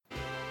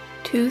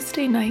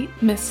Tuesday Night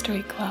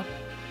Mystery Club.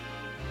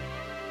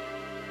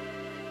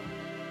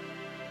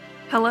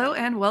 Hello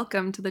and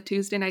welcome to the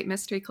Tuesday Night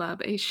Mystery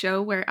Club, a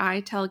show where I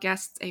tell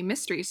guests a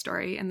mystery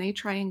story and they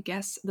try and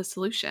guess the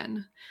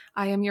solution.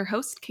 I am your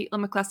host,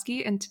 Caitlin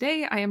McCluskey, and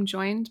today I am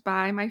joined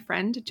by my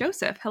friend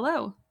Joseph.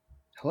 Hello.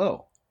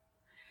 Hello.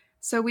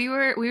 So we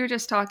were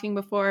just talking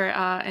before,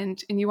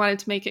 and you wanted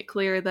to make it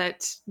clear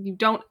that you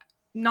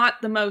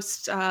not the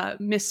most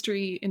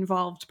mystery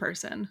involved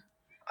person.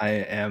 I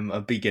am a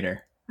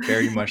beginner,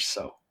 very much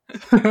so.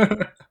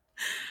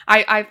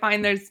 I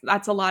find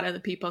that's a lot of the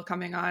people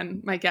coming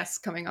on, my guests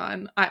coming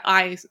on.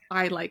 I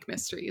like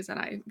mysteries, and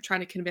I'm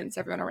trying to convince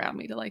everyone around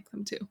me to like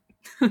them too.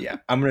 Yeah,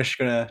 I'm just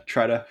gonna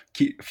try to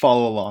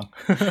follow along.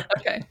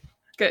 Okay,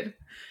 good.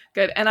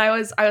 And I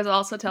was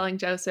also telling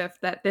Joseph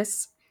that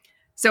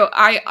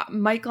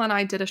Michael and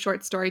I did a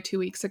short story 2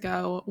 weeks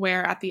ago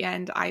where at the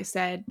end I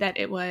said that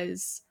it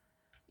was,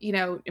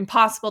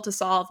 impossible to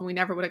solve and we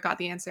never would have got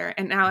the answer.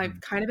 And now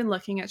I've kind of been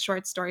looking at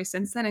short stories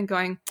since then and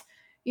going,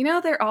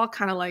 they're all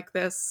kind of like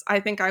this. I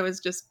think I was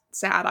just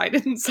sad I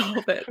didn't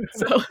solve it.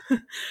 So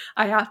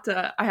I have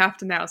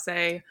to now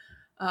say,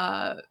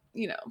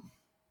 maybe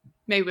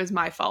it was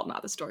my fault,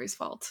 not the story's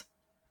fault.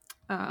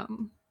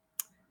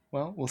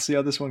 Well, we'll see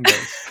how this one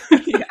goes.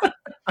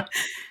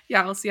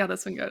 Yeah, we'll see how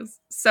this one goes.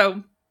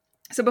 So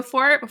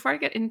before I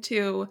get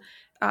into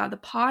the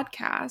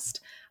podcast,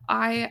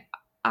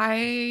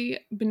 I've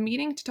been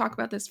meaning to talk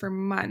about this for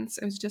months.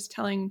 I was just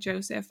telling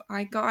Joseph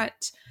I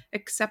got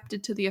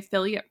accepted to the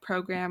affiliate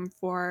program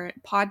for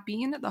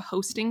Podbean, the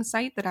hosting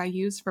site that I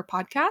use for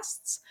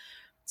podcasts.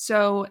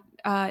 So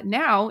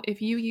now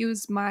if you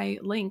use my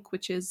link,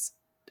 which is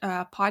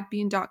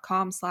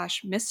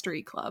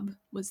podbean.com/mystery club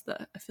was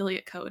the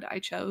affiliate code I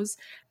chose.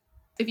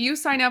 If you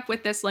sign up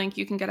with this link,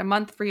 you can get a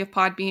month free of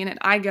Podbean and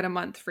I get a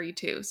month free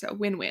too. So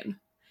win-win.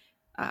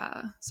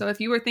 So if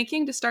you were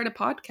thinking to start a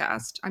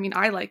podcast,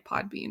 I like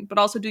Podbean, but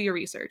also do your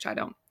research.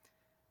 I'm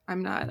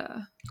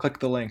not Click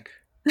the link.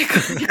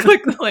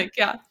 Click the link,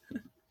 yeah.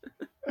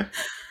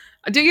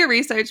 Do your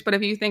research, but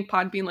if you think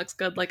Podbean looks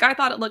good, like I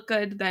thought it looked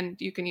good, then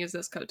you can use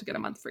this code to get a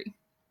month free.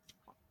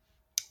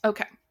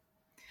 Okay.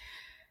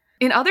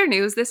 In other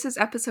news, this is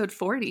episode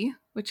 40,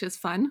 which is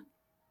fun.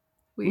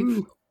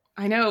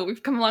 I know,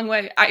 we've come a long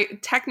way.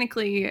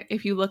 Technically,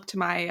 if you look to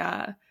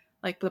my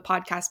the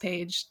podcast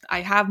page,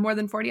 I have more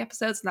than 40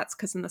 episodes. And that's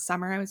because in the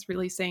summer I was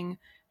releasing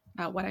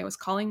what I was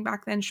calling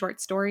back then short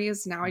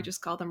stories. Now I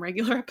just call them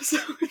regular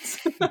episodes.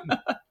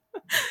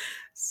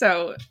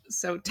 So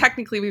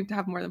technically we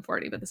have more than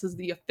 40, but this is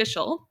the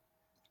official.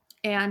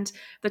 And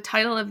the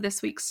title of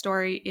this week's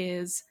story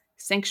is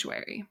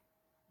Sanctuary.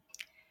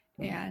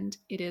 And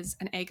it is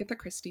an Agatha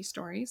Christie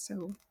story.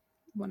 So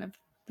one of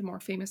the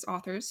more famous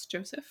authors,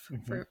 Joseph,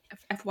 for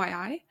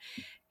FYI.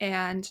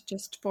 And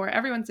just for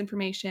everyone's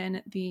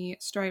information, the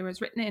story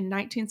was written in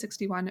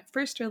 1961,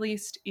 first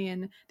released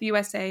in the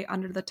USA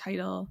under the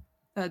title,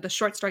 the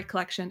short story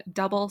collection,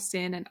 Double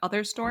Sin and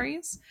Other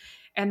Stories,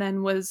 and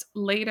then was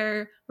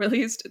later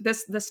released,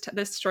 this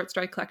short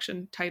story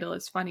collection title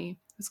is funny,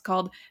 it's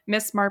called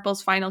Miss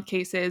Marple's Final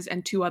Cases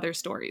and Two Other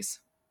Stories.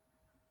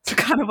 So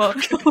kind of a...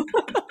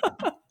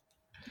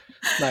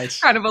 Nice.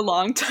 Kind of a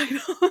long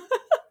title.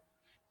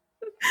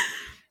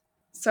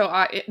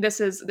 So this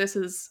is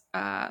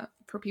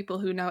for people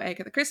who know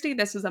Agatha Christie,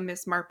 this is a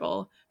Miss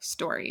Marple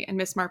story. And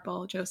Miss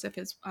Marple, Joseph,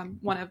 is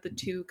one of the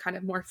two kind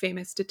of more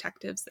famous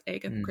detectives that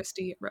Agatha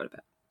Christie wrote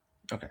about.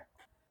 Okay.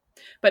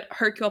 But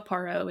Hercule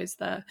Poirot is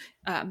the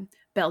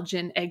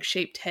Belgian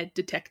egg-shaped head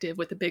detective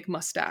with a big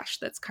mustache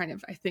that's kind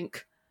of, I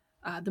think,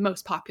 the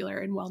most popular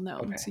and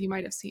well-known. Okay. So you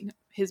might have seen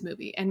his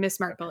movie. And Miss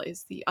Marple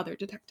is the other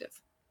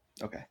detective.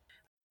 Okay.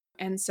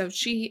 And so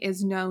she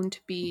is known to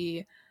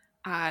be,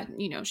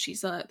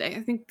 she's I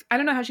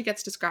don't know how she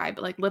gets described,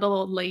 but like little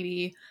old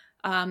lady,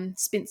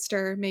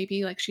 spinster,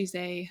 maybe, like she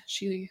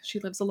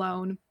lives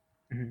alone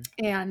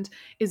and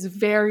is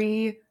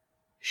very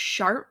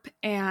sharp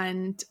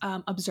and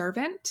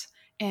observant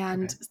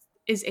and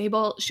is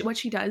able, what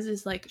she does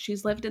is like,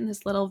 she's lived in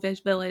this little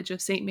village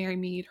of St. Mary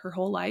Mead her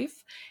whole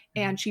life.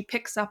 And she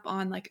picks up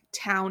on like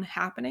town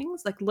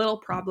happenings, like little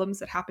problems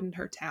that happen in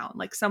her town.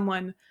 Like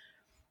someone's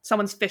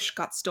fish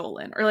got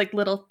stolen or like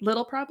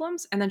little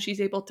problems. And then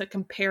she's able to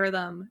compare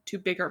them to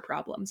bigger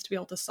problems to be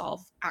able to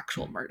solve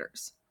actual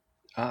murders.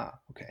 Ah,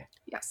 okay.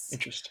 Yes.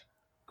 Interesting.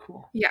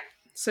 Cool. Yeah.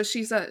 So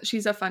she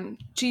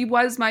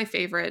was my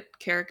favorite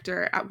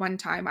character at one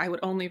time. I would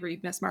only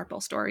read Miss Marple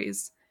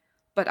stories,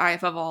 but I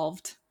have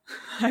evolved.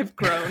 I've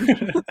grown.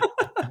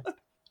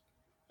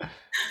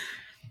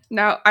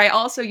 Now, I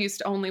also used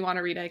to only want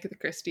to read Agatha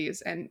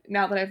Christie's. And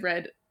now that I've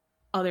read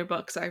other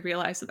books, I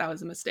realized that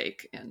was a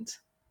mistake. And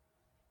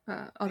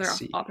other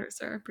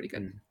authors are pretty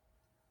good.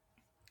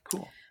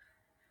 Cool.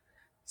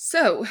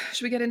 So,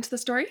 should we get into the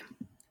story?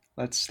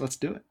 Let's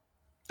do it.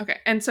 Okay.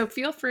 And so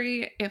feel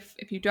free if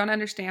you don't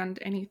understand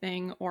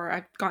anything or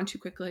I've gone too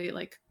quickly,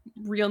 like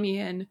reel me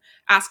in,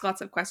 ask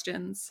lots of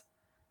questions.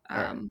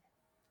 Right.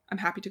 I'm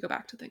happy to go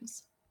back to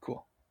things.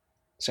 Cool.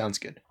 Sounds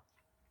good.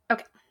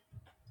 Okay.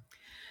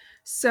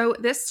 So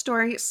this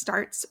story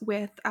starts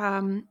with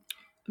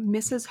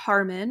Mrs.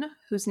 Harmon,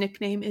 whose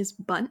nickname is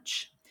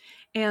Bunch.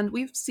 And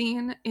we've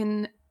seen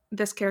in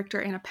this character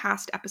in a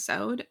past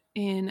episode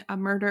in A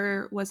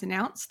Murder Was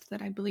Announced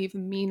that I believe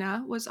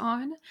Mina was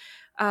on.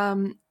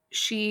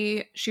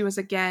 She was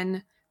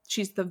again,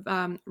 she's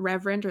the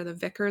reverend or the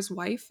vicar's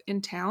wife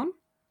in town.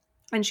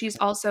 And she's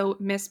also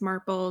Miss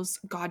Marple's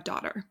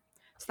goddaughter.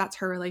 So that's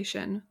her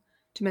relation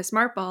to Miss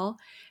Marple.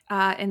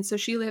 And so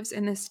she lives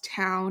in this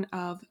town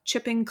of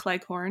Chipping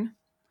Cleghorn,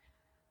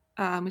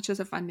 which is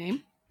a fun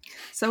name.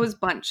 So is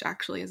Bunch,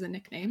 actually, as a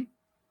nickname.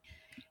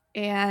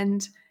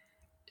 And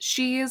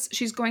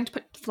she's going to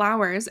put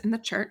flowers in the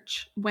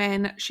church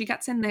when she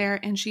gets in there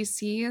and she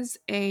sees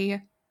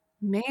a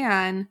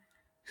man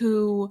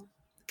who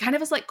kind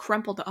of is like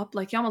crumpled up,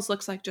 like he almost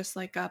looks like just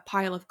like a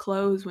pile of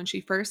clothes when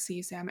she first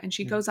sees him. And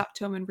she goes up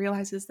to him and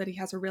realizes that he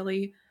has a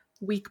really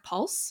weak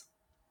pulse,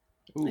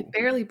 like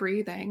barely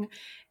breathing.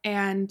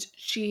 And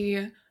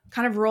she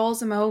kind of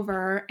rolls him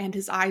over and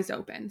his eyes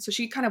open. So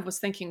she kind of was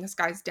thinking this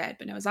guy's dead,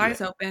 but no, his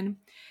eyes open.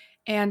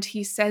 And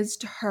he says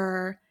to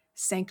her,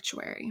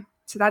 "Sanctuary."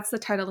 So that's the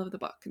title of the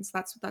book. And so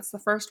that's the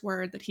first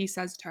word that he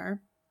says to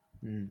her.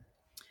 And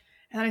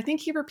I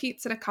think he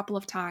repeats it a couple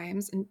of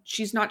times, and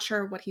she's not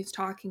sure what he's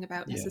talking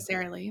about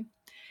necessarily.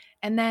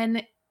 And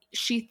then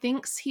she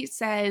thinks he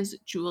says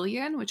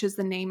Julian, which is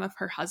the name of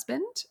her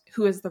husband,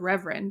 who is the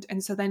Reverend.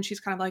 And so then she's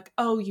kind of like,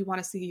 oh, you want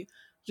to see,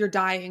 you're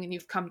dying and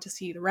you've come to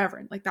see the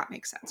Reverend. Like that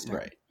makes sense to her.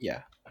 Right.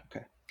 Yeah.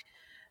 Okay.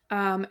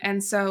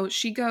 And so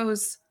she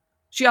goes,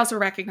 she also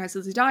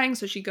recognizes he's dying.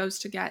 So she goes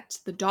to get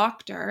the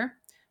doctor,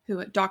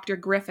 Dr.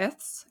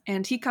 Griffiths,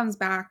 and he comes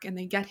back and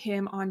they get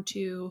him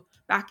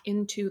back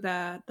into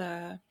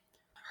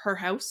her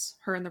house,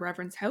 her and the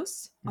Reverend's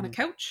house, on a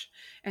couch.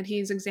 And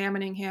he's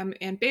examining him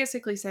and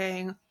basically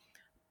saying,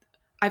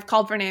 I've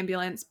called for an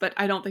ambulance, but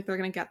I don't think they're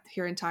going to get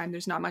here in time.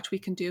 There's not much we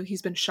can do.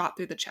 He's been shot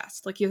through the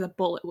chest. Like he has a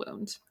bullet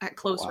wound at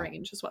close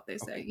range is what they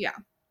say. Yeah.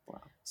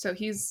 Wow. So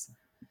he's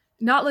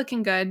not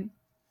looking good.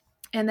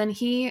 And then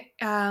he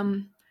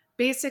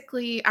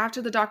basically,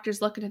 after the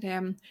doctor's looking at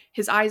him,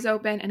 his eyes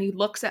open and he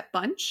looks at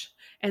Bunch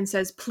and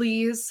says,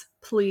 "Please,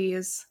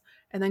 please,"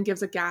 and then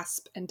gives a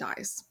gasp and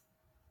dies.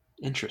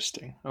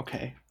 Interesting.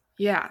 Okay.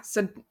 Yeah.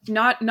 So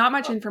not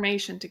much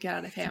information to get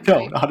out of him. No,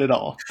 right? not at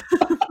all.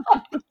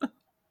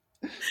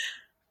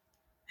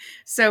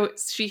 So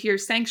she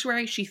hears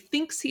sanctuary. She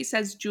thinks he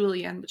says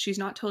Julian, but she's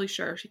not totally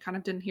sure. She kind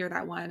of didn't hear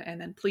that one. And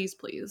then please,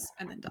 please,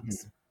 and then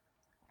does.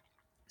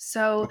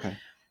 So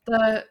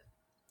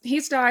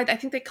he's died. I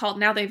think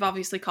they've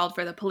obviously called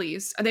for the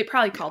police. They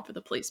probably called for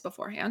the police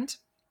beforehand.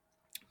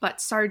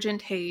 But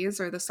Sergeant Hayes,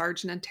 or the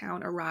sergeant in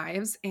town,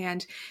 arrives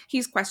and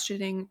he's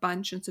questioning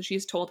Bunch. And so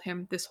she's told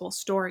him this whole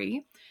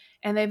story.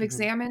 And they've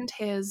examined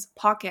his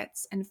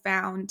pockets and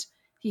found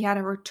he had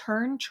a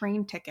return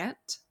train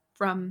ticket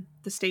from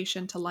the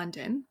station to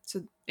London.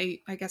 So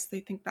I guess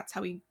they think that's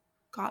how he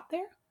got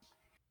there.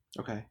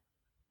 Okay.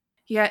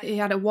 He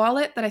had a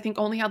wallet that I think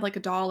only had like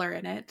 $1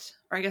 in it,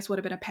 or I guess would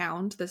have been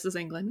 £1. This is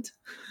England.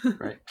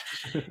 Right.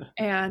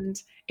 And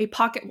a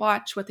pocket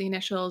watch with the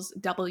initials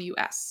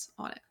WS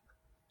on it.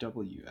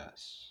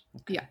 WS.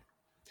 Okay. Yeah.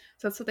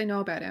 So that's what they know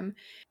about him.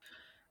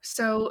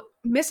 So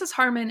Mrs.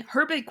 Harmon,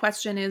 her big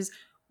question is,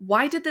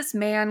 why did this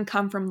man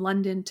come from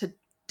London to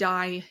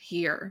die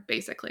here,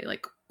 basically?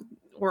 Like,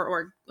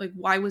 or like,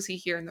 why was he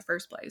here in the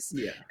first place?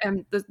 Yeah.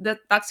 And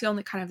that's the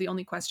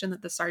only question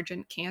that the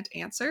sergeant can't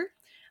answer.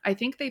 I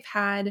think they've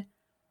had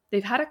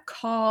a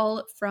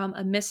call from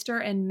a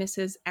Mr. and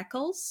Mrs.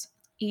 Eccles,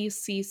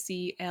 Eccles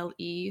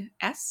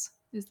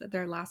is that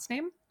their last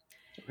name.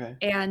 Okay.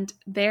 And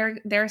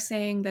they're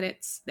saying that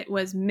it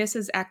was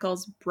Mrs.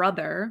 Eccles'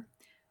 brother.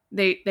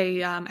 They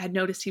had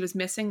noticed he was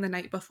missing the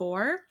night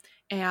before,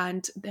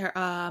 and their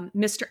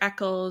Mr.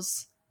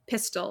 Eccles'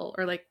 pistol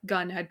or like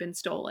gun had been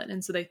stolen,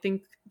 and so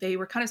they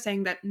were kind of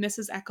saying that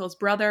Mrs. Eccles'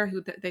 brother,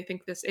 who they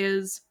think this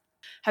is,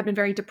 had been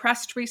very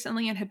depressed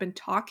recently and had been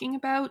talking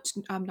about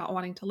not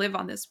wanting to live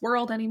on this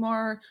world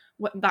anymore,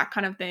 that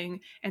kind of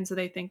thing, and so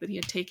they think that he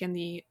had taken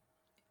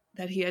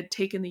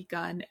the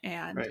gun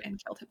and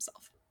killed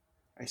himself.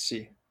 I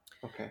see.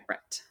 Okay.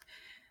 Right.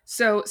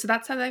 So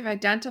that's how they've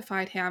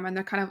identified him, and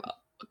they're kind of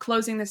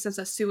closing this as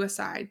a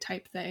suicide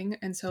type thing,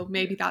 and so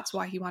maybe that's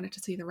why he wanted to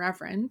see the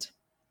Reverend.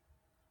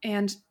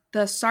 And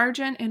the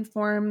sergeant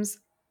informs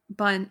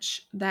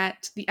Bunch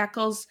that the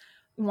Eccles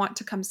want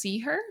to come see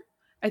her.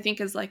 I think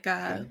is like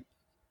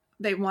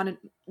they want to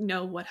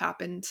know what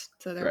happened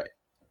to their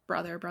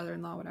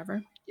brother-in-law,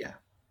 whatever. Yeah.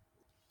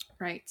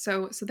 Right.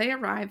 So they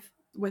arrive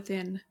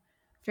within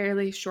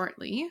fairly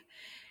shortly,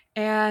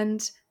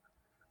 and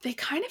they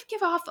kind of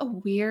give off a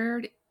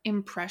weird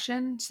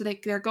impression. So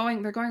they're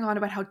going on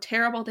about how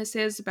terrible this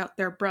is, about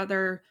their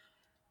brother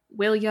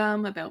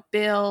William, about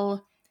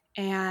Bill,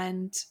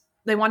 and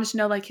they wanted to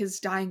know like his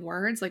dying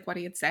words, like what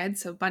he had said.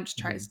 So Bunch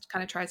tries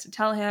to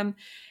tell him,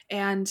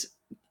 and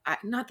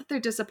not that they're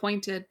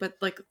disappointed, but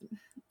like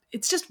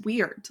it's just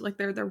weird. Like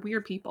they're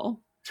weird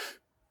people.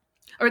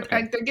 Or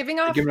Okay. they're giving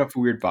They're off giving off a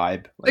weird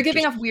vibe. they're Like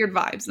giving just off weird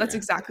vibes. That's yeah.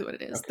 exactly what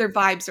it is. Okay. Their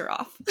vibes are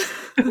off.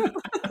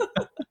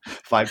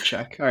 Vibe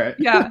check. All right.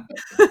 Yeah.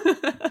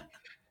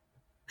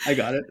 I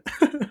got it.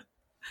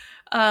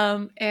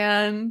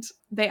 And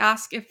they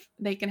ask if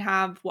they can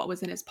have what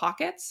was in his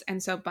pockets.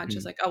 And so Bunch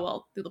is Mhm. like, oh,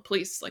 well, the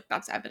police, like,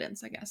 that's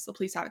evidence, I guess. The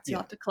police have it, so you'll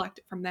Yeah. have to collect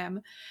it from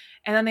them.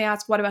 And then they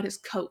ask, what about his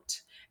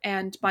coat?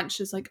 And Bunch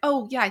is like,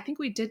 oh, yeah, I think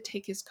we did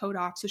take his coat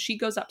off. So she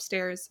goes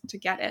upstairs to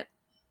get it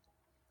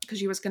because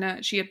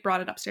she had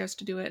brought it upstairs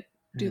to do the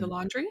Mhm.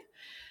 laundry.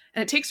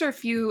 And it takes her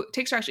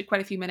actually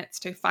quite a few minutes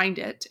to find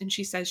it. And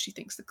she says she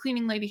thinks the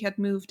cleaning lady had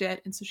moved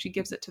it. And so she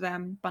gives it to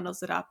them,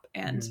 bundles it up,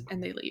 and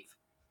they leave.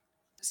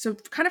 So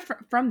kind of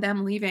from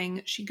them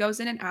leaving, she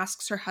goes in and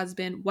asks her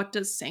husband, what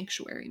does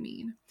sanctuary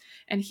mean?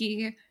 And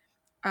he,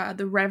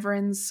 the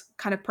Reverend's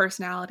kind of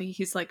personality,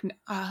 he's like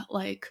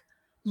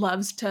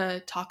loves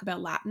to talk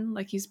about Latin.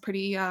 Like he's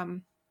pretty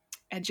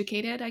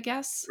educated, I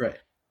guess, Right.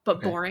 but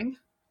Okay. boring.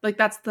 Like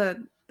that's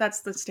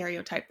the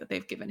stereotype that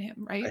they've given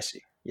him, right? I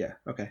see. Yeah.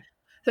 Okay.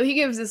 So he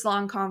gives this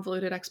long,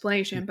 convoluted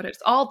explanation, but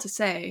it's all to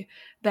say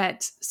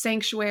that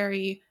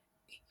sanctuary,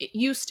 it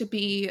used to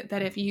be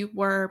that if you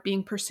were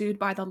being pursued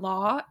by the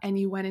law and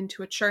you went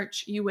into a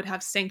church, you would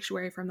have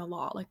sanctuary from the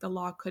law. Like the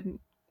law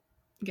couldn't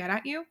get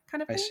at you,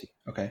 kind of I thing. see.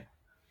 Okay.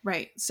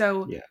 Right.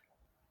 So Yeah.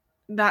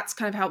 that's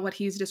kind of what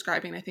he's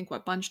describing. I think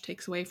what Bunch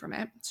takes away from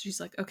it. So she's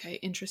like, okay,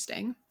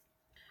 interesting.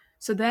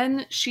 So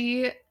then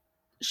she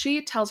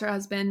tells her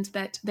husband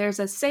that there's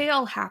a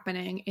sale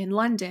happening in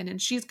London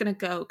and she's going to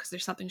go because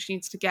there's something she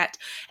needs to get.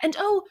 And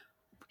oh,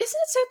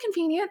 isn't it so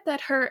convenient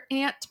that her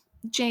Aunt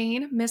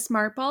Jane, Miss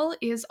Marple,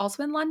 is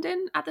also in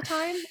London at the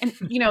time? And,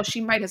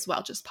 she might as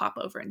well just pop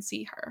over and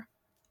see her.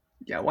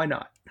 Yeah, why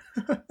not?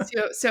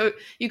 So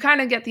you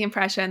kind of get the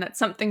impression that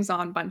something's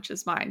on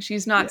Bunch's mind.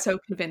 She's not so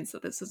convinced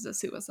that this is a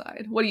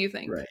suicide. What do you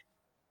think? Right.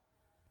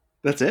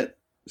 That's it?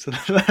 So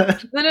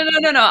No.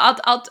 No.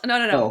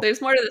 Oh.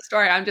 There's more to the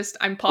story.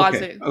 I'm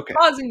pausing. Okay.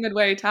 Pausing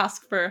midway to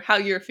ask for how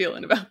you're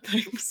feeling about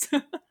things.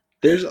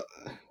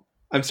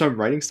 I'm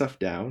writing stuff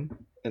down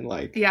and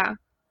like Yeah.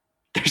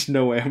 there's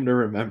no way I'm gonna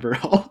remember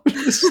all of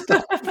this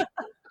stuff.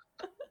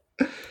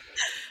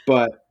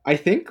 But I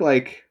think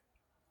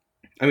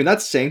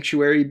that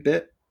sanctuary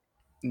bit,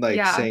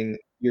 saying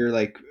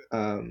you're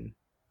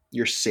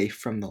you're safe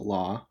from the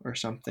law or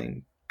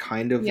something,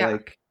 kind of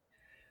like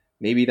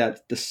maybe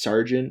that the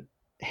Sergeant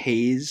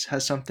Hayes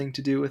has something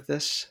to do with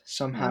this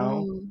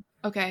somehow. Oh,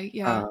 okay,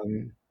 yeah.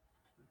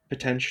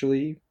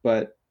 Potentially,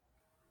 but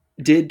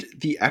did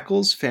the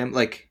Eccles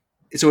family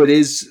so it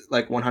is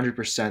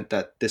 100%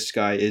 that this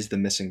guy is the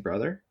missing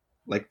brother?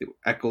 Like the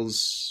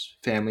Eccles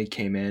family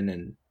came in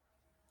and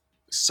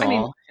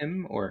saw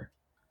him, or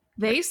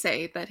they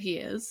say that he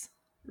is.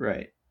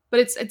 Right. But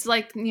it's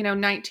like,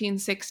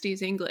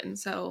 1960s England,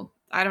 so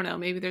I don't know,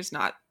 maybe there's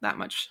not that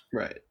much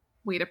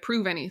way to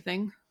prove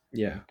anything.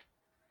 Yeah.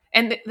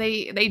 And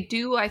they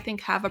do, I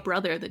think, have a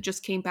brother that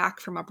just came back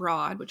from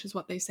abroad, which is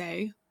what they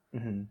say.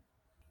 Mm-hmm.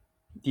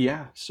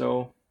 Yeah,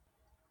 so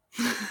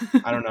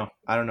I don't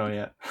know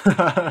yet.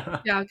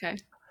 Yeah,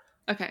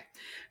 okay.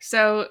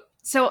 So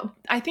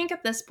I think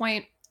at this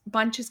point,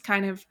 Bunch is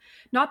kind of,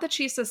 not that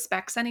she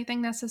suspects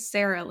anything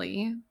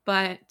necessarily,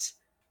 but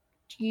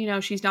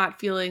she's not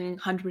feeling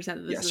 100%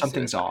 that this is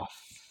something's suicide.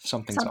 off.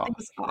 Something's off.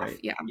 Right?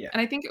 Yeah.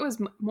 And I think it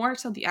was more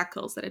so the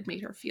Eccles that had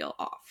made her feel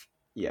off.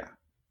 Yeah.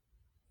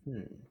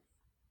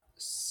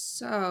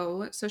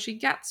 So she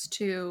gets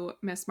to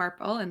Miss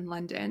Marple in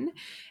London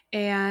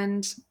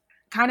and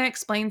kind of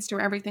explains to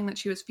her everything that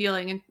she was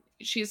feeling, and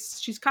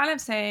she's kind of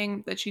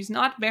saying that she's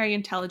not very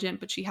intelligent,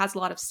 but she has a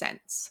lot of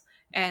sense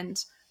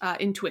and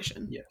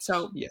intuition. Yes.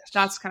 So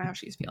that's kind of how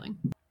she's feeling.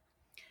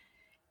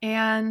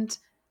 And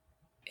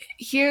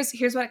here's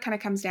what it kind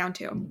of comes down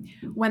to.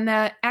 When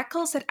the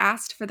Eccles had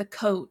asked for the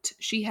coat,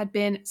 she had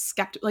been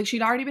skeptical. Like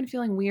she'd already been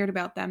feeling weird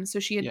about them, so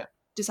she had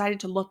decided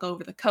to look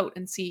over the coat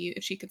and see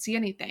if she could see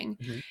anything.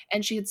 Mm-hmm.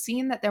 And she had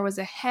seen that there was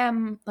a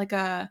hem,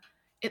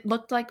 it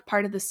looked like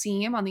part of the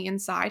seam on the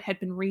inside had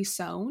been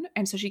re-sewn,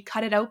 and so she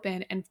cut it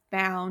open and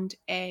found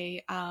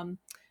a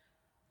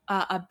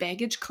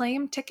baggage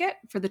claim ticket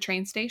for the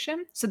train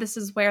station. So this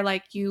is where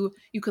you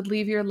could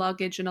leave your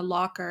luggage in a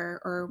locker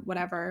or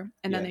whatever,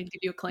 and then they'd give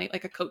you a claim,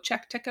 like a coat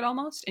check ticket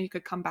almost, and you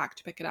could come back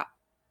to pick it up.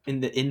 In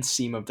the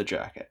inseam of the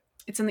jacket.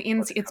 It's in the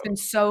inseam. It's been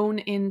sewn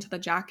into the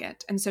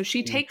jacket, and so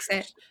she takes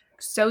it,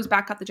 sews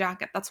back up the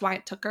jacket. That's why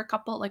it took her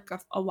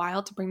a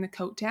while to bring the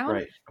coat down.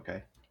 Right.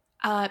 Okay.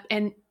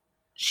 And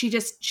she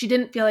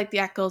didn't feel like the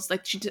Eccles,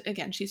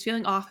 she's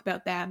feeling off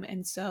about them,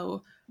 and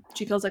so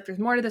she feels like there's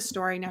more to the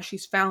story. Now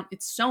she's found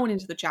it's sewn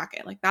into the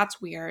jacket. Like,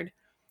 that's weird.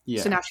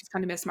 Yeah. So now she's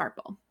kind of Miss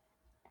Marple.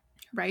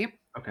 Right?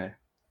 Okay.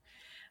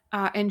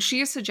 And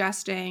she is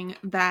suggesting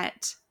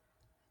that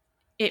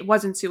it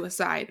wasn't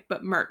suicide,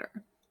 but murder.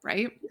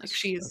 Right? Yes. Like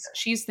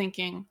she's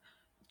thinking,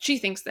 she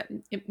thinks that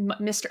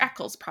Mr.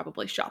 Eccles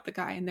probably shot the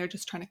guy, and they're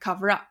just trying to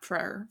cover up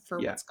for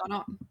what's gone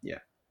on. Yeah.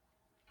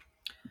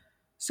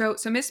 So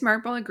Miss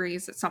Marple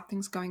agrees that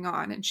something's going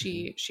on, and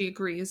she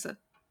agrees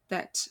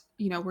that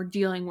we're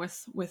dealing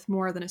with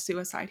more than a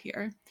suicide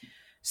here.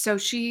 So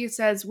she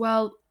says,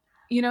 well,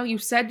 you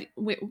said,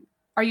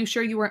 are you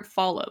sure you weren't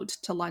followed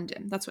to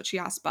London? That's what she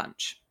asked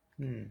Bunch.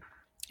 Okay.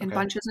 And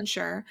Bunch isn't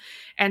sure.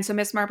 And so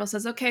Miss Marple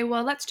says, okay,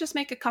 well, let's just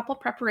make a couple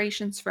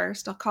preparations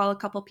first. I'll call a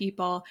couple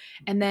people.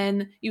 And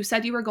then you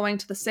said you were going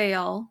to the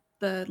sale,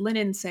 the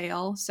linen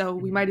sale. So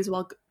we might as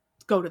well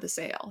go to the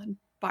sale and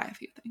buy a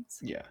few things.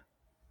 Yeah.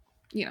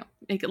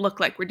 Make it look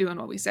like we're doing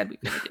what we said we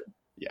were going to do.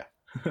 Yeah.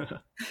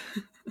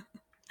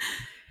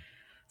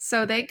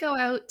 So they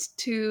go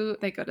to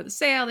the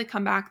sale, they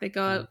come back, they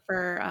go out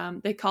for,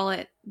 they call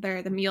it,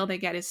 the meal they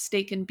get is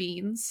steak and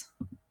beans.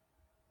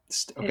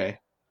 Okay.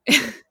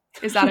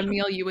 Is that a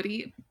meal you would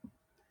eat?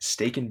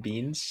 Steak and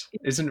beans?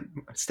 Isn't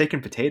steak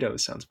and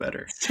potatoes sounds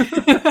better.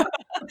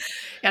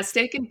 Yeah,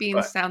 steak and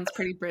beans sounds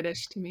pretty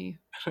British to me.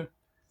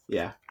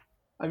 Yeah.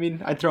 I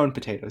mean, I'd throw in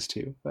potatoes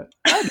too, but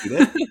I'd eat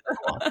it.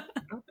 Come on.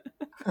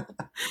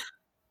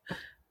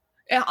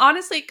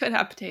 Honestly, it could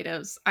have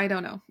potatoes. I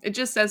don't know. It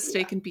just says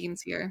steak and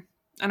beans here.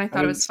 And I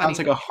thought it was funny. Sounds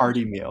like a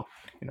hearty meal,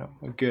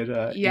 a good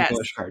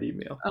English hearty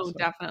meal. Oh, so.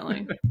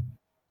 Definitely.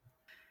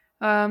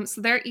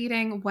 So they're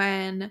eating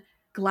when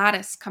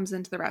Gladys comes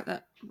into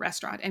the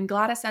restaurant. And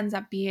Gladys ends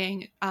up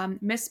being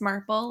Miss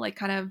Marple,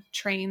 kind of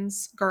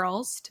trains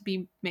girls to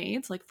be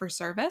maids, for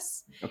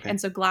service. Okay. And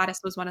so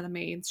Gladys was one of the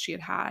maids she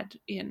had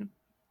in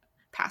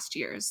past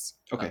years.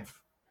 Okay.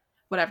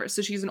 Whatever.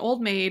 So she's an old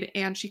maid,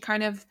 and she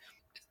kind of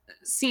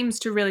seems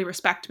to really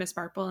respect Miss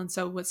Marple, and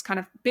so was kind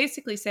of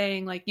basically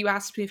saying, you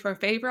asked me for a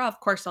favor,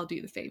 of course I'll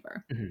do the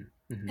favor.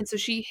 Mm-hmm. Mm-hmm. And so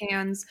she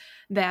hands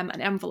them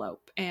an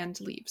envelope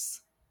and leaves.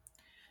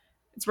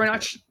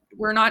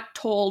 We're not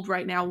told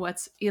right now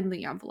what's in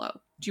the envelope.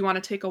 Do you want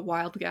to take a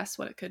wild guess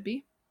what it could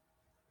be?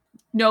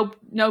 No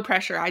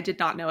pressure. I did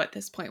not know at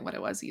this point what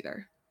it was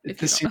either.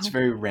 This seems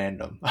very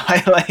random.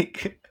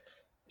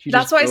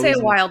 That's why I say a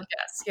wild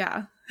guess.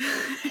 Yeah.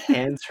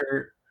 Hands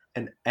her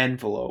an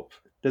envelope.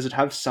 Does it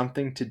have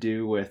something to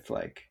do with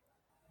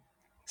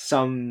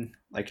some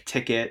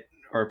ticket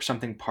or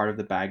something part of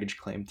the baggage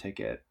claim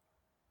ticket?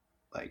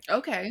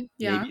 Okay,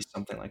 yeah, maybe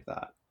something like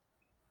that.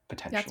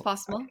 Potentially, that's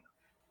possible.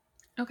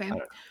 Okay,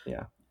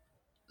 yeah.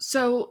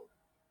 So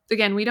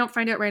again, we don't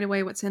find out right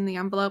away what's in the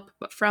envelope,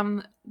 but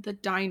from the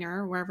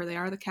diner, wherever they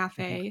are, the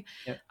cafe,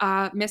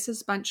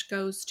 Mrs. Bunch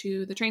goes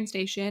to the train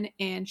station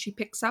and she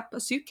picks up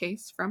a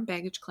suitcase from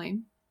baggage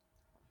claim,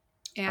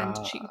 and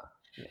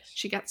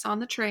she gets on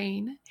the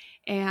train,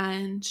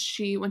 and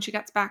when she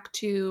gets back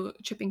to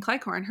Chipping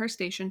Cleghorn, her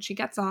station, she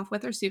gets off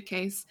with her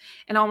suitcase,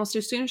 and almost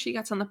as soon as she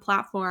gets on the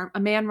platform, a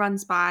man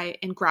runs by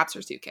and grabs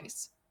her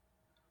suitcase.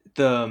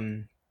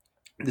 The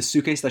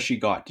suitcase that she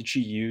got, did she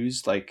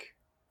use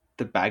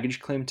the baggage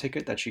claim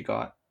ticket that she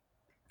got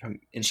from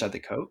inside the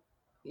coat?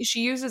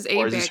 She uses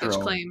a baggage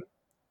claim.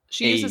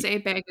 She uses a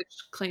baggage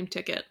claim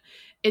ticket.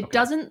 It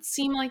doesn't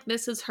seem like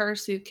this is her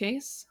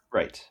suitcase.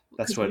 Right.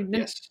 That's what.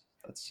 Yes.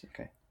 That's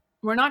okay.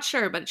 We're not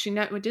sure, but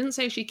it didn't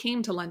say she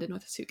came to London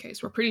with a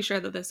suitcase. We're pretty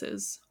sure that this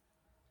is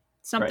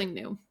something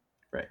new.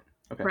 Right.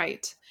 Okay.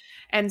 Right.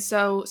 And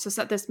so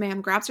this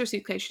man grabs her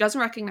suitcase. She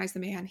doesn't recognize the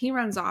man. He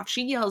runs off.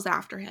 She yells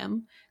after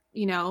him.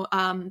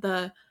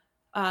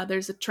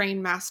 There's a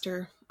train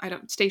master.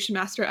 Station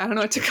master. I don't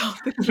know what to call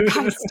the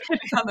guy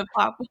standing on the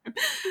platform.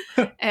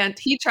 And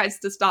he tries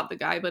to stop the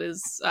guy, but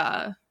is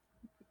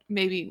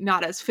maybe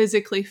not as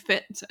physically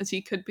fit as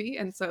he could be.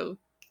 And so,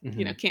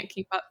 can't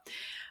keep up.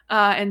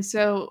 And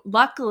so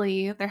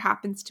luckily there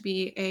happens to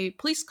be a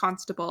police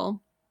constable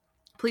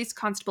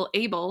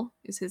Abel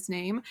is his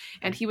name.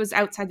 And he was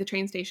outside the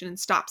train station and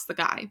stops the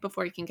guy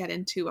before he can get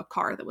into a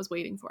car that was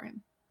waiting for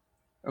him.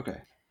 Okay.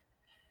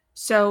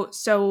 So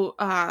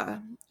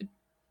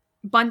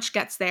Bunch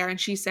gets there and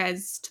she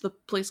says to the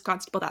police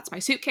constable, that's my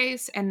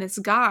suitcase. And this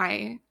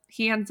guy,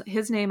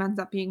 his name ends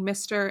up being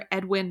Mr.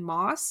 Edwin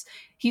Moss.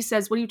 He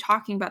says, what are you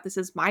talking about? This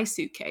is my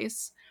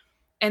suitcase.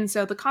 And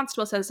so the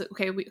constable says,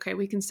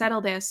 we can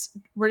settle this.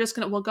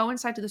 We'll go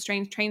inside to the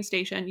train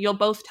station. You'll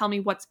both tell me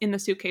what's in the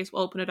suitcase.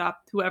 We'll open it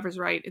up. Whoever's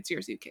right, it's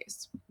your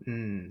suitcase.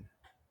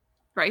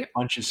 Right?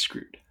 Bunch is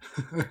screwed.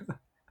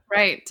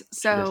 Right.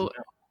 So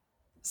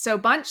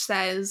Bunch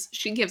says,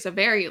 she gives a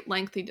very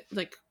lengthy,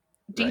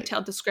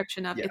 detailed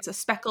description of it's a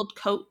speckled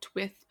coat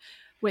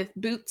with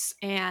boots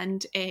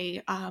and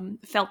a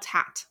felt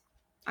hat.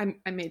 I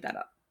made that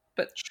up,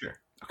 but sure.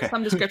 Okay.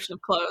 Some description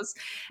of clothes.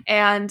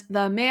 And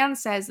the man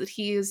says that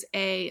he's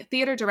a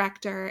theater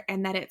director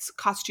and that it's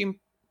costume,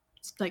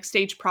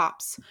 stage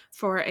props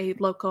for a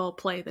local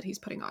play that he's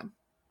putting on.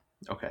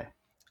 Okay.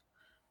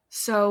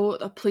 So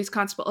the police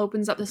constable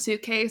opens up the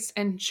suitcase,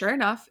 and sure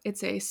enough,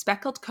 it's a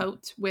speckled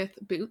coat with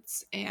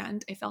boots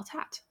and a felt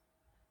hat.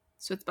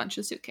 So it's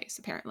Bunch's suitcase,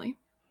 apparently.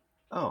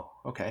 Oh,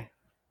 okay.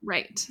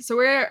 Right. So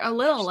we're a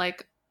little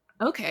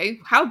okay,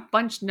 how'd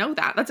Bunch know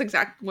that? That's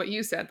exactly what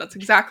you said. That's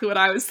exactly what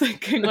I was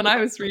thinking when I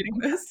was reading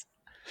this.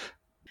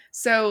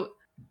 So,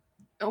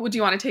 would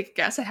you want to take a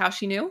guess at how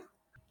she knew?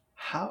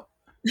 How?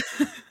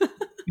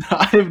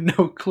 I have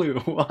no clue.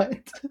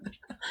 What?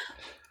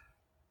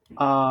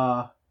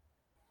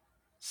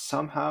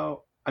 Somehow,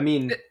 I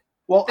mean,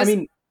 Well, I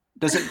mean,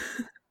 does it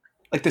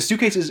like the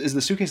suitcase is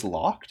the suitcase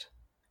locked?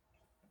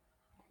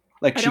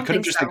 Like she could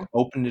have just like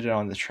opened it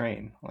on the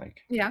train,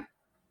 like yeah,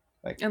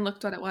 and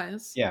looked what it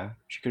was. Yeah,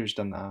 she could have just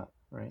done that,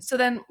 right? So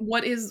then,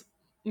 what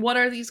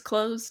are these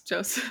clothes,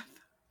 Joseph?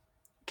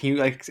 Can you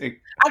like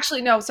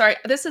actually no, sorry,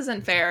 this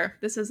isn't fair,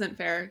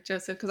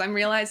 Joseph, because I'm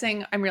realizing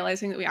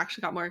that we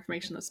actually got more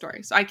information in the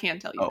story, so I can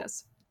tell you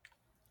this.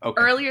 Okay.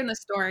 Earlier in the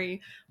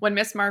story, when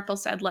Miss Marple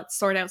said, let's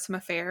sort out some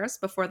affairs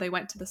before they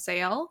went to the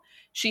sale,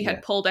 she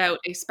had pulled out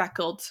a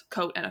speckled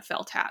coat and a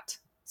felt hat.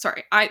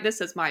 Sorry,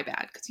 this is my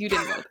bad, because you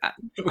didn't know that.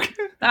 Okay.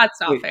 That's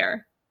not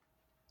fair.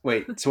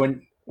 Wait, so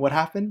what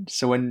happened?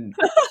 So when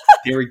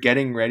they were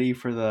getting ready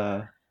for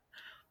the...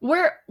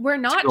 We're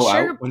not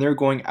sure. When they were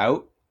going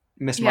out,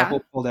 Miss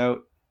Marple pulled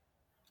out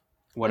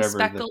whatever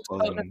the speckled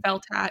coat and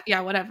felt hat.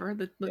 Yeah, whatever.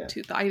 The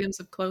items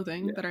of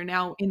clothing that are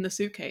now in the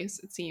suitcase,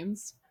 it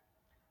seems.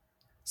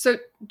 So,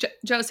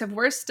 Joseph,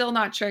 we're still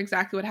not sure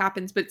exactly what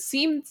happens, but it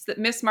seems that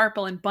Miss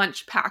Marple and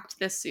Bunch packed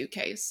this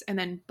suitcase, and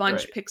then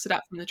Bunch picks it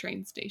up from the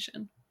train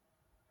station.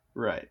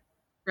 Right.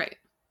 Right.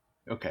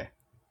 Okay.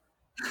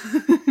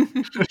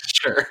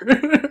 Sure.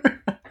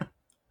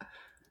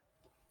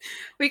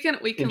 we can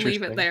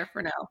leave it there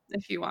for now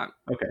if you want.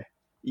 Okay.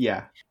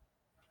 Yeah.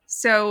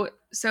 So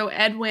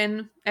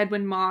Edwin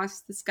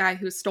Moss, this guy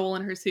who's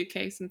stolen her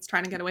suitcase and is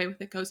trying to get away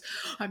with it, goes,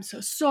 I'm so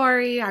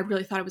sorry. I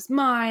really thought it was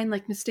mine.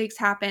 Like, mistakes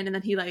happen. And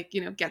then he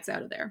gets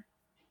out of there.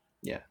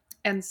 Yeah.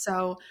 And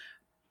so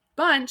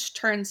Bunch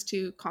turns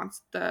to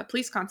the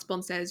police constable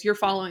and says, you're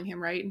following him,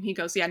 right? And he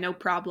goes, yeah, no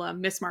problem.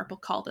 Miss Marple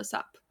called us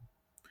up.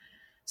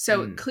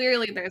 So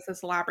clearly there's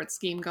this elaborate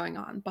scheme going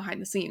on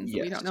behind the scenes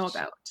that we don't know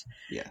about.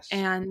 Yes.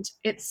 And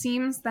it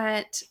seems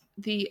that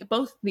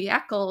both the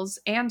Eccles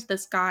and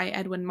this guy,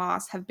 Edwin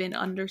Moss, have been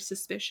under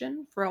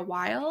suspicion for a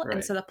while. Right.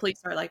 And so the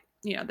police are like,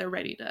 they're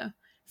ready to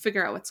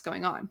figure out what's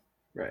going on.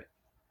 Right.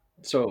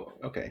 So,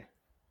 okay.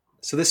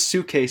 So this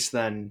suitcase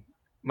then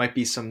might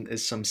be some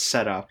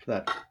setup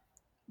that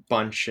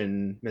Bunch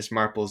and Miss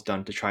Marple's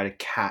done to try to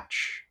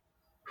catch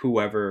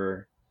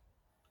whoever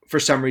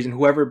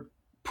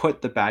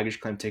put the baggage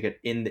claim ticket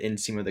in the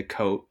inseam of the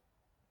coat,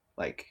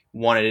 like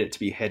wanted it to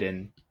be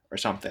hidden or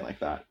something like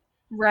that.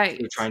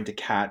 Right. So trying to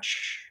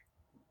catch.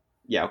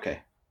 Yeah. Okay.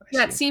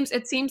 It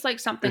seems like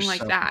something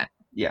like that.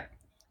 Yeah.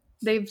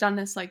 They've done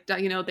this, like,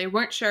 they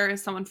weren't sure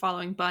is someone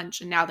following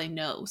Bunch, and now they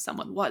know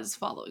someone was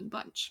following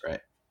Bunch.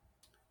 Right.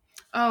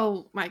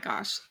 Oh my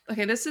gosh.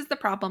 Okay, this is the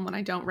problem when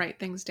I don't write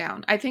things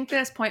down. I think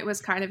this point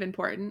was kind of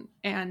important,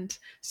 and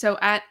so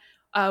at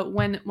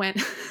when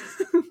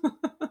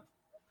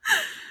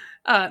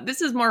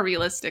this is more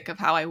realistic of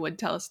how I would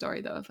tell a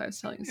story, though, if I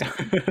was telling a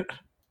story.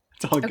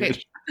 It's all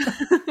good.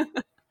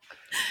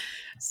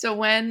 So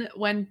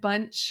when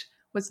Bunch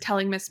was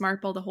telling Miss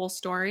Marple the whole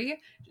story,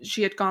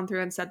 she had gone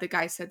through and said the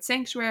guy said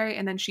sanctuary,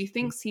 and then she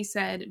thinks he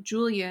said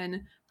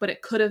Julian, but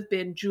it could have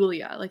been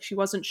Julia. Like, she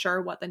wasn't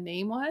sure what the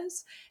name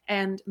was.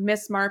 And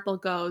Miss Marple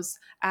goes,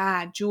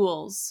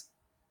 Jules.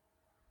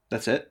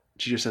 That's it?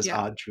 She just says,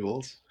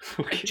 Jules?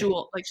 Okay.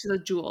 Jewel, like she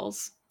said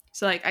Jules.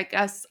 So, like, I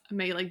guess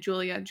maybe like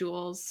Julia,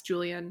 Jules,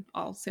 Julian,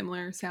 all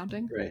similar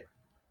sounding. Right.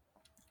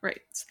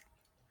 Right.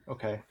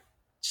 Okay.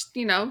 Just,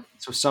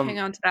 so hang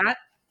on to that.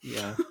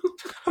 Yeah.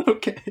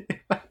 Okay.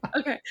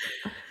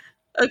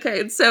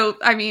 Okay. So,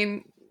 I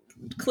mean,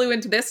 clue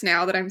into this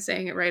now that I'm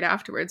saying it right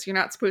afterwards. You're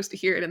not supposed to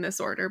hear it in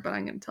this order, but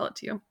I'm going to tell it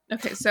to you.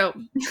 Okay. So.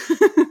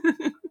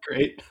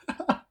 Great.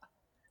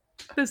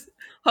 This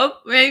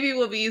hope maybe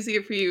will be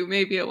easier for you.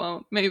 Maybe it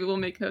won't. Maybe we'll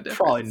make no difference.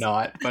 Probably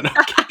not, but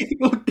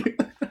okay.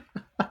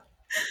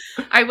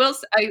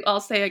 I'll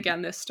say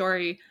again, this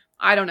story,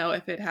 I don't know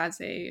if it has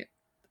I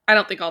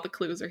don't think all the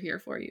clues are here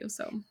for you,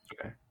 so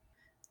okay.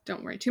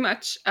 Don't worry too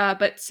much.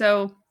 But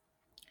so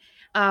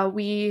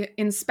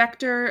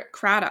Inspector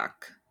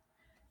Craddock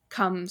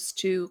comes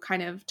to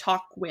kind of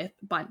talk with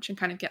Bunch and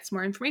kind of get some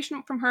more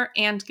information from her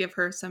and give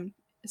her some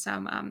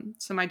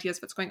ideas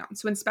of what's going on.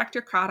 So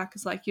Inspector Craddock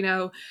is like,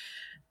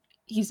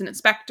 he's an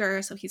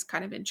inspector, so he's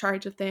kind of in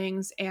charge of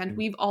things. And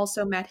we've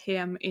also met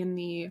him in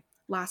the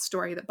last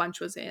story that Bunch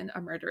was in,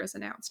 A Murder is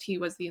Announced. He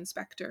was the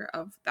inspector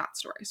of that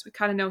story. So we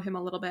kind of know him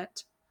a little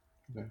bit.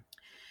 Okay.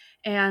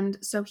 And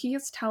so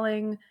he's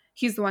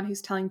the one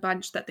who's telling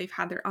Bunch that they've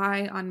had their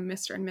eye on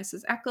Mr. and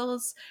Mrs.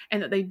 Eccles,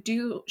 and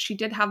that she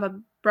did have a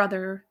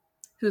brother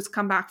who's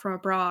come back from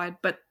abroad,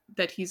 but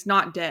that he's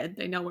not dead.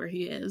 They know where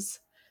he is.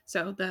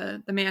 So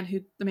the man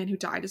who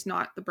died is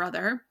not the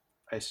brother.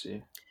 I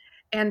see.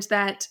 And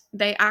that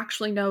they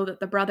actually know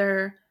that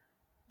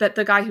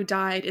the guy who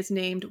died is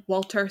named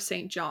Walter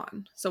St.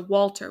 John. So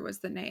Walter was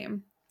the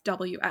name.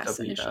 WS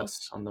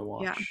initials on the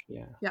watch.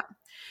 Yeah.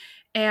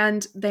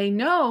 And they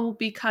know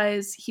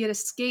because he had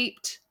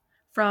escaped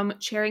from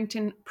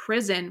Charrington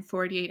prison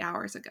 48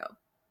 hours ago,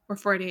 or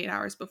 48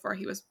 hours before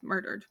he was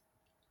murdered.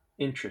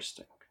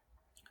 Interesting.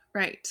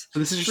 Right. So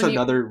this is just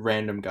another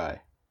random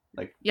guy.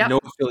 Like, no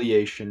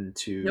affiliation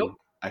to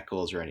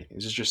Eccles or anything.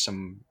 This is just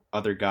some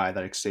other guy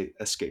that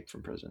escaped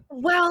from prison.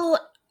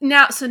 Well,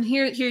 now, so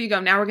here you go.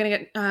 Now we're going to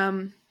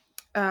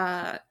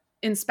get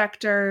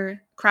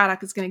Inspector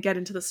Craddock is going to get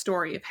into the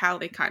story of how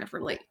they kind of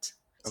relate.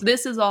 So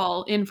this is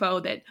all info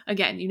that,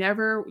 again, you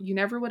never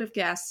would have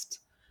guessed.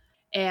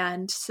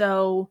 And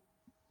so,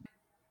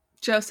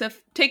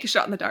 Joseph, take a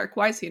shot in the dark.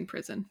 Why is he in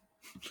prison?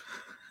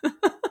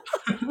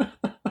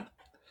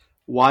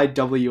 Why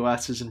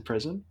WS is in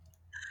prison?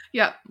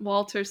 Yeah,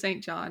 Walter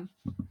St. John.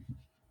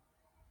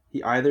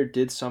 He either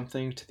did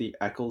something to the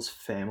Eccles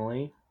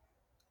family,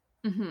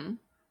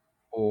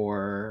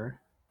 or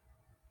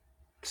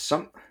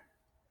some.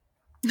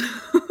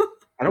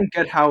 I don't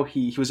get how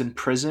he was in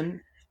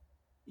prison.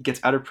 He gets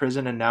out of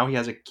prison, and now he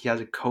has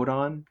a coat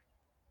on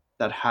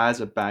that has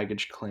a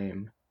baggage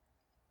claim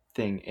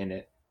thing in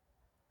it.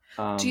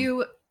 Do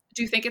you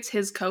think it's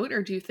his coat,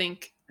 or do you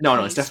think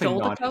no, it's definitely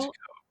not his coat.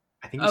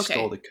 I think he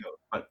stole the coat,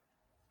 but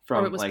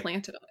or it was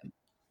planted on him,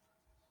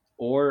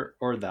 or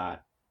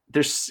that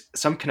there's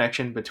some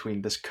connection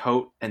between this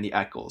coat and the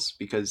Eccles,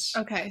 because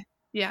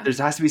there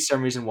has to be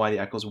some reason why the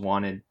Eccles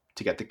wanted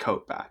to get the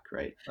coat back,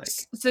 right? Like,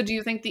 so do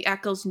you think the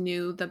Eccles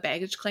knew the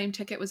baggage claim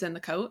ticket was in the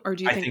coat, or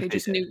do you think they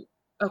just knew?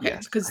 Okay,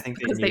 yes, because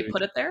they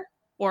put it there,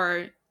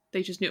 or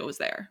they just knew it was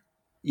there.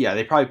 Yeah,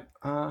 they probably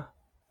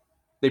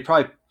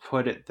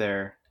put it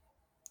there.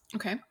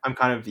 Okay.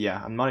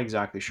 I'm not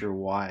exactly sure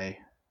why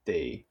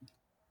they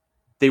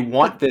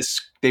want this.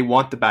 They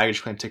want the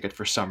baggage claim ticket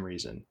for some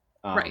reason.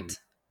 Right.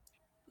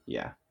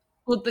 Yeah.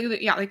 Well,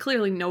 they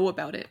clearly know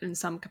about it in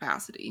some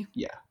capacity.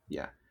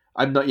 Yeah.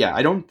 I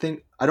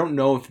don't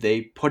know if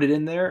they put it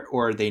in there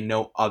or they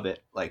know of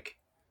it. Like,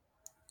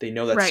 they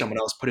know that someone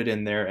else put it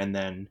in there, and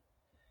then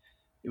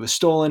it was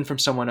stolen from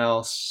someone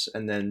else,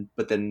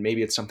 but then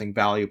maybe it's something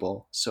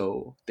valuable,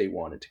 so they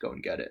wanted to go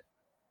and get it.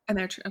 And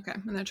they're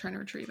trying to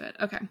retrieve it.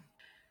 Okay.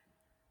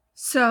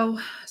 So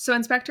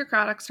Inspector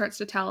Craddock starts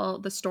to tell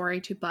the story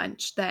to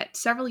Bunch that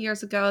several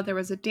years ago there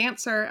was a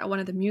dancer at one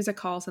of the music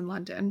halls in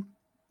London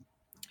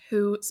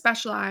who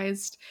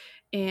specialized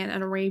in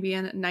an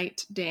Arabian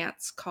night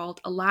dance called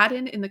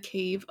Aladdin in the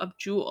Cave of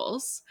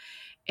Jewels.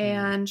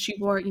 And she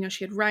wore,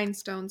 she had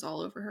rhinestones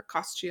all over her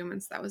costume,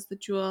 and so that was the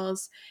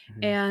jewels.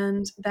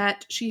 And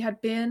that she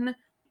had been,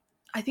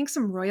 I think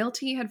some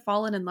royalty had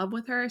fallen in love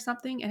with her or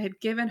something and had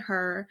given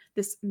her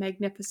this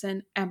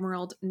magnificent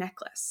emerald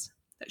necklace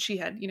that she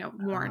had,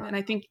 worn. And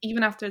I think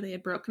even after they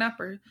had broken up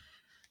or,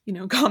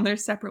 gone their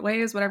separate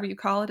ways, whatever you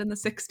call it in the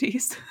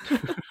 60s,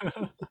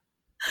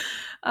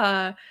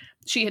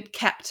 she had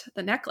kept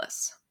the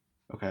necklace.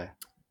 Okay.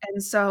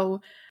 And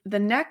so the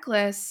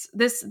necklace,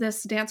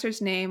 this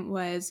dancer's name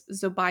was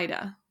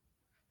Zobeida.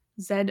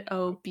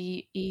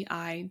 Zobeida.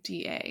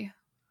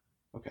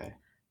 Okay.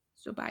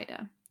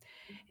 Zobeida.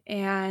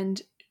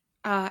 And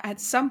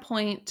at some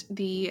point,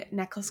 the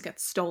necklace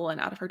gets stolen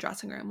out of her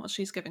dressing room while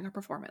she's giving her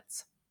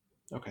performance.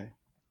 Okay.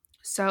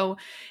 So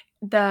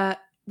the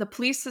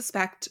police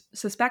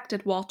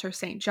suspected Walter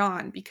St.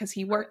 John because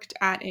he worked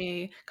at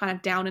a kind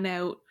of down and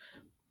out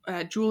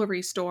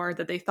jewelry store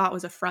that they thought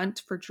was a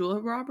front for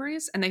jewelry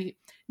robberies, and they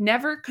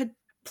never could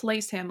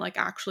place him, like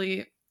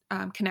actually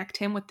connect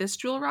him with this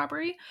jewel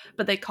robbery,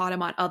 but they caught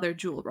him on other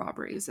jewel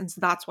robberies, and so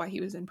that's why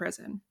he was in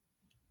prison,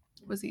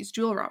 was these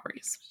jewel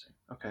robberies.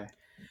 Okay.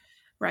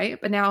 Right?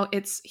 But now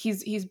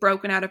he's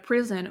broken out of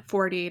prison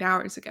 48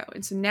 hours ago.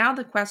 And so now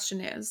the question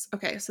is,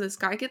 okay, so this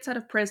guy gets out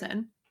of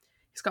prison,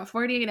 he's got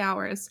 48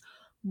 hours.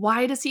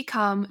 Why does he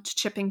come to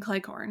Chipping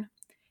Cleghorn?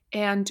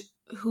 And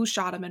who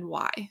shot him and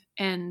why?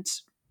 And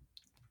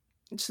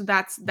so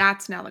that's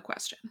now the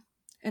question.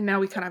 And now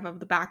we kind of have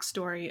the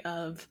backstory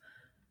of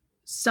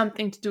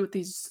something to do with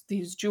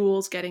these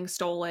jewels getting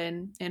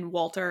stolen and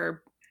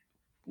Walter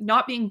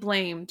not being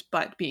blamed,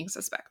 but being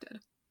suspected.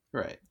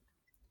 Right.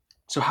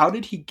 So how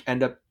did he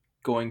end up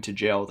going to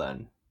jail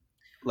then?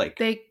 Like,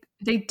 they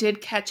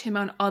did catch him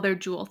on other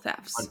jewel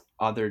thefts.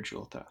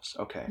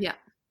 Okay. Yeah.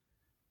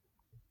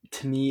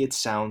 To me, it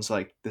sounds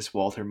like this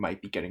Walter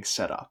might be getting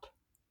set up.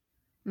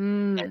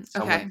 And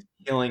someone's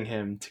killing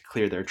him to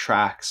clear their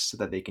tracks so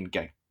that they can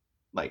get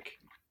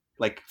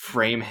like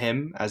frame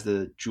him as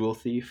the jewel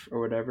thief or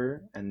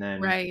whatever, and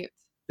then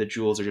the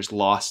jewels are just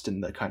lost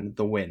in the kind of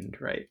the wind,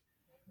 right?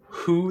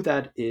 Who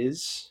that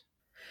is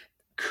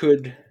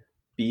could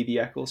be the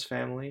Eccles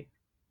family.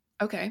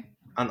 Okay.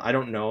 I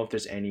don't know if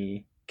there's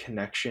any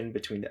connection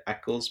between the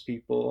Eccles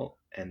people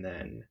and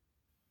then,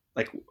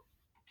 like,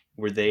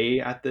 were they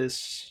at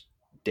this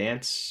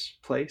dance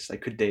place?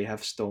 Like, could they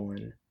have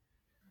stolen?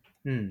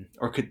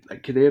 Or could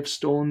they have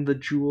stolen the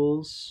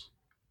jewels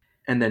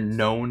and then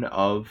known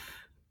of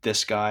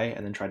this guy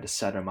and then tried to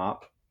set him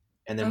up?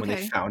 And then when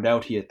they found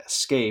out he had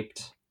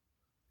escaped,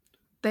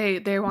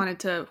 they wanted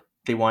to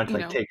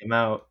like take him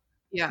out.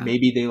 Yeah.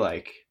 Maybe they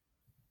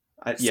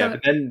but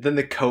then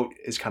the coat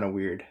is kind of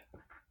weird.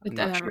 I'm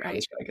not sure how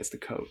this guy gets the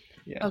coat.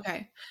 Yeah.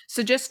 Okay.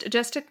 So just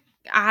to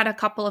add a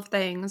couple of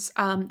things,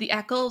 the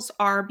Eccles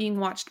are being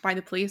watched by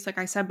the police, like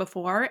I said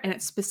before, and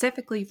it's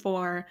specifically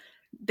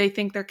they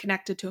think they're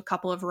connected to a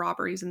couple of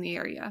robberies in the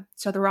area.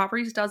 So the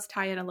robberies does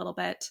tie in a little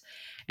bit.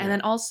 And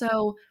then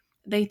also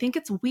they think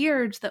it's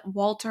weird that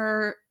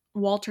Walter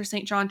Walter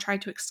St. John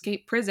tried to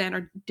escape prison,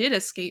 or did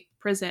escape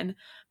prison,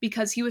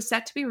 because he was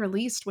set to be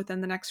released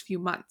within the next few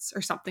months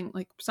or something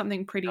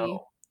pretty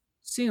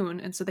soon.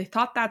 And so they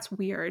thought that's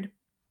weird.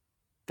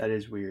 That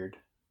is weird.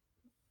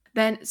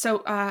 Then,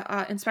 so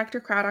Inspector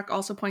Craddock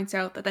also points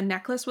out that the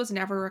necklace was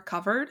never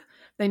recovered.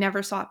 They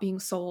never saw it being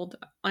sold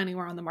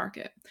anywhere on the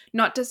market.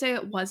 Not to say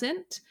it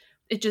wasn't.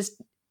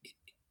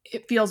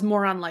 It feels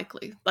more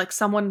unlikely. Like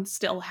someone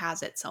still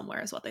has it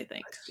somewhere is what they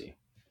think. I see.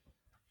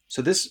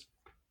 So this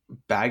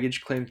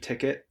baggage claim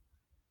ticket,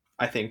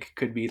 I think,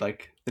 could be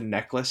like the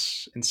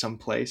necklace in some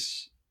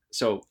place.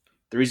 So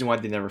the reason why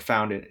they never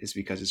found it is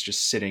because it's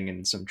just sitting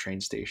in some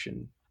train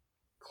station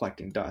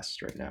collecting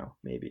dust right now,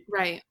 maybe.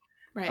 Right.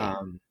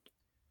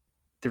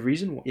 The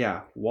reason,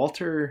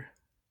 Walter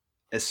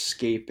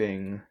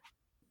escaping,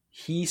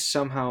 he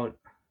somehow,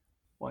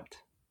 what?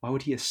 Why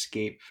would he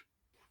escape?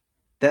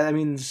 That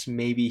means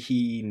maybe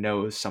he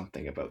knows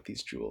something about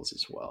these jewels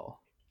as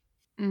well.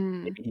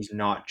 Maybe he's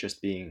not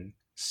just being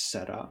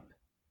set up.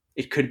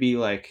 It could be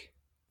like,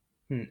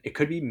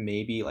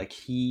 maybe like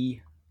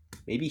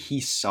maybe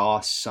he saw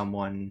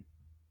someone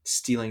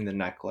stealing the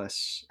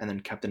necklace and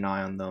then kept an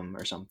eye on them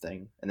or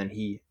something, and then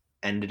he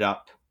ended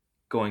up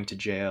going to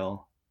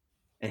jail,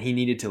 and he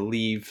needed to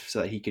leave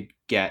so that he could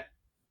get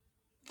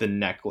the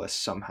necklace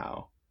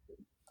somehow.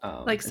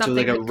 Like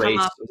something so like a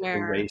race,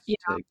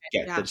 to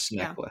get this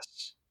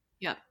necklace.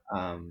 Yeah.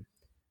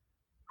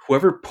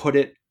 Whoever put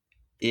it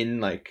in,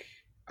 like,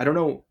 I don't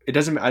know. It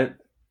doesn't.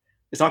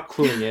 It's not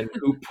cluing in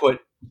who put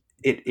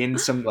it in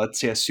some, let's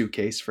say, a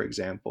suitcase, for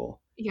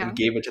example, and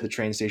gave it to the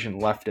train station,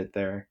 left it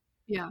there.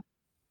 Yeah.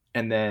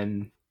 And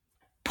then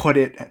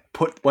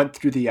went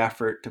through the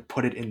effort to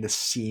put it in the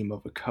seam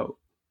of a coat.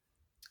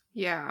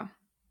 Yeah.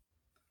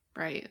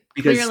 Right.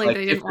 Because clearly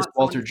they didn't want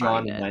Walter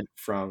John went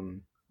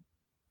from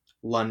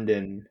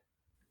London,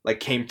 like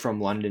came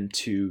from London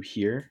to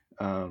here,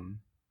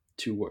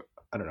 to,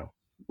 I don't know,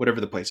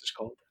 whatever the place is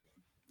called.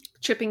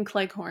 Chipping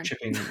Cleghorn.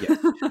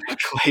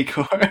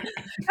 Cleghorn.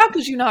 How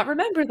could you not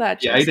remember that,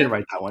 Joseph? Yeah, I didn't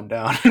write that one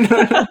down.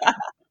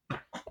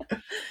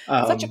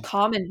 Such a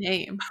common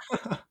name.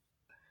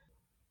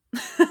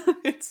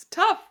 It's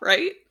tough,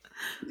 right?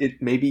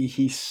 Maybe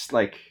he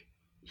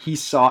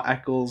saw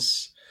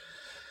Eccles,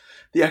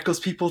 the Eccles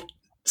people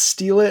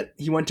steal it.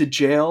 He went to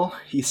jail.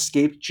 He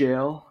escaped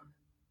jail.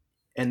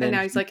 And then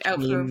now he's like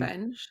out for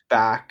revenge.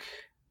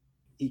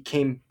 He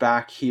came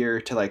back here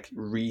to like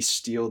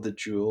re-steal the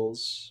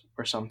jewels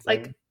or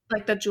something.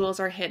 Like the jewels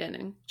are hidden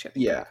in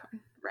Chipping. Yeah.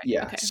 Right.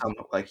 Yeah. Okay.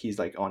 Like he's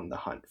like on the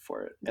hunt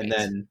for it. Right. And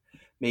then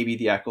maybe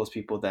the Eccles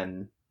people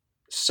then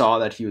saw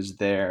that he was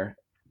there,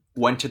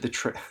 went to the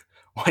train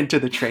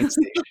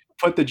station,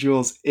 put the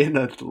jewels in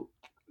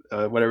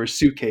a whatever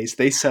suitcase.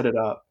 They set it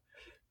up,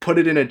 put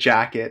it in a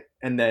jacket,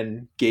 and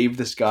then gave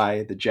this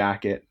guy the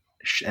jacket,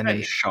 and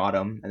then shot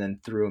him, and then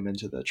threw him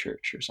into the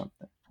church or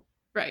something.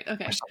 Right.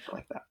 Okay. Or something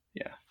like that.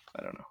 Yeah.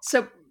 I don't know.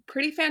 So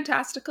pretty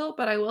fantastical,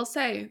 but I will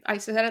say, I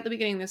said at the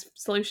beginning, this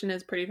solution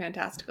is pretty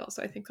fantastical.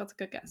 So I think that's a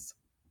good guess.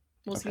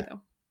 We'll see though.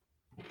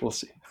 We'll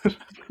see.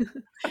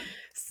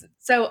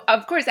 So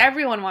of course,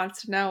 everyone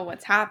wants to know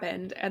what's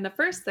happened. And the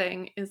first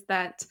thing is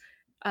that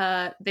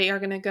they are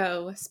going to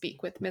go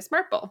speak with Miss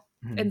Marple.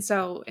 Mm-hmm. And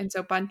so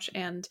Bunch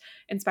and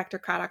Inspector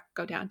Craddock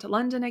go down to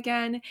London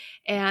again,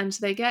 and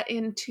they get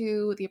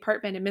into the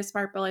apartment, and Miss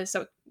Marple is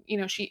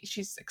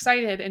she's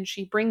excited, and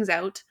she brings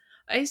out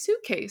a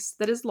suitcase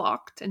that is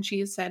locked, and she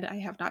has said,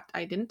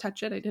 I didn't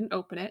touch it, I didn't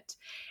open it.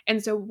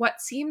 And so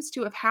what seems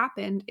to have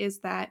happened is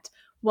that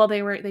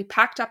they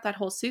packed up that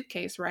whole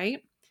suitcase,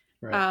 right?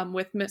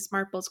 With Miss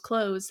Marple's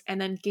clothes, and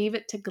then gave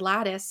it to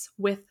Gladys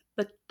with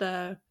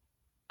the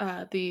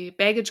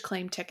baggage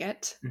claim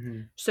ticket.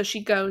 Mm-hmm. So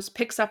she goes,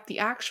 picks up the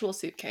actual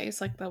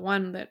suitcase, like the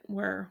one that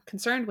we're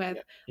concerned with,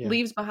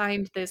 leaves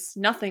behind this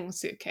nothing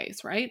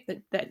suitcase, right?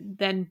 That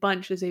then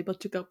Bunch is able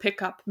to go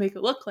pick up, make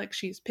it look like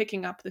she's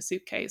picking up the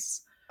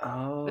suitcase.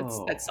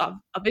 That's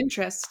of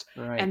interest.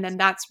 Right. And then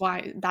that's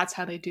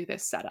how they do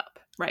this setup.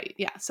 Right.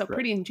 Yeah. So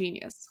pretty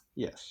ingenious.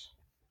 Yes.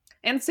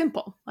 And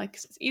simple. Like,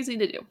 it's easy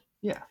to do.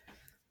 Yeah.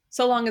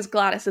 So long as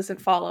Gladys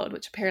isn't followed,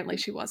 which apparently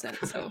she wasn't.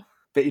 So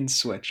bait and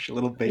switch, a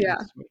little bait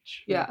and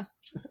switch. Yeah.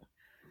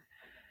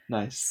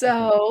 Nice.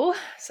 So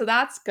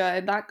that's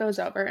good. That goes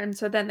over. And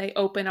so then they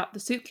open up the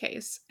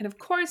suitcase. And of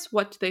course,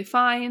 what do they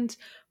find?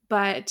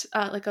 But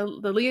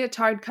the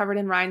leotard covered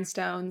in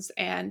rhinestones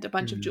and a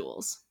bunch of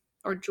jewels,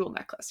 or jewel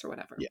necklace or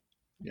whatever. Yeah.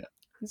 Yeah.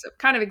 And so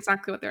kind of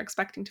exactly what they're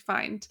expecting to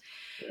find.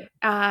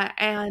 Yeah.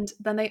 And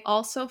then they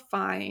also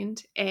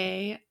find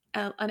an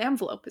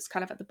envelope is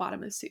kind of at the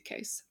bottom of the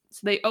suitcase.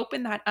 So they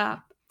open that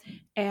up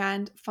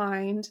and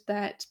find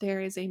that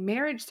there is a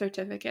marriage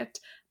certificate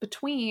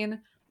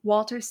between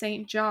Walter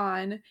St.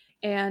 John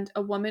and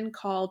a woman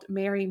called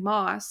Mary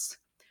Moss,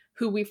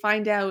 who we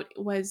find out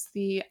was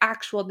the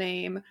actual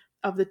name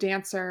of the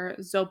dancer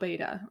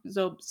Zobeida.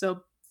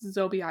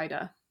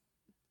 Zobeida.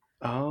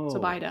 Oh.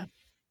 Zobeida,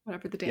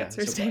 whatever the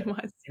dancer's name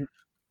was.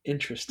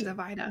 Interesting.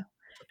 Zobeida.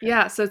 Okay.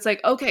 Yeah, so it's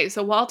like, okay,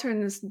 so Walter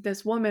and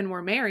this woman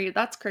were married.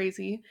 That's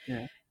crazy.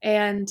 Yeah.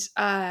 And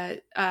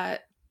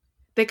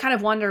they kind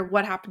of wonder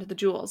what happened to the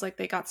jewels, like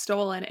they got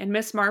stolen. And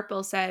Miss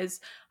Marple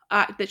says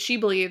that she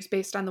believes,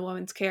 based on the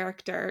woman's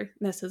character,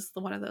 and this is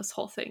one of those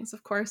whole things,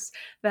 of course,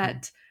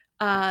 that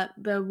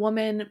the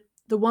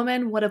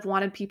woman would have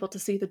wanted people to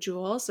see the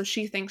jewels, so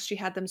she thinks she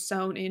had them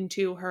sewn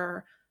into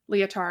her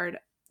leotard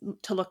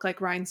to look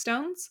like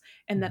rhinestones,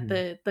 and that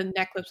the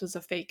necklace was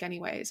a fake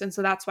anyways, and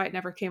so that's why it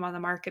never came on the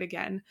market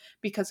again,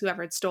 because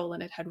whoever had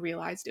stolen it had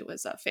realized it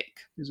was a fake.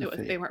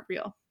 They weren't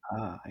real.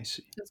 I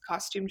see. It was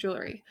costume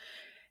jewelry.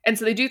 And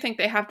so they do think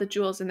they have the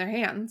jewels in their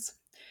hands.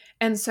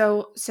 And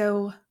so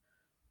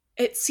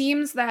it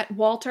seems that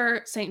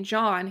Walter St.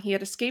 John, he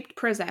had escaped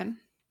prison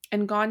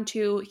and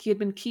he had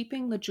been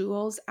keeping the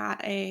jewels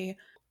at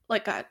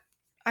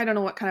I don't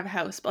know what kind of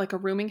house, but like a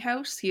rooming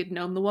house. He had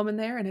known the woman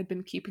there and had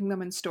been keeping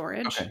them in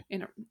storage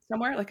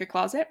somewhere, like a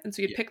closet. And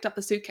so he had picked up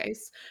the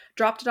suitcase,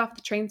 dropped it off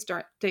the train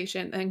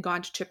station, and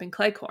gone to Chipping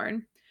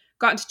Cleghorn.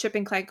 Got into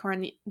Chipping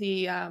Cleghorn,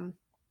 the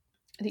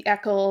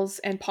Eccles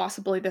and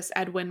possibly this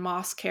Edwin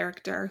Moss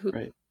character, who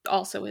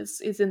also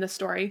is in the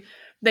story.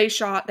 They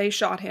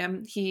shot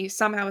him. He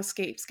somehow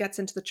escapes, gets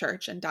into the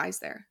church, and dies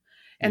there.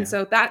 And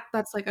so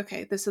that's like,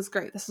 okay, this is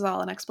great. This is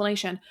all an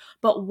explanation.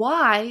 But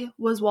why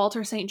was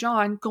Walter St.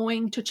 John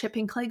going to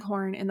Chipping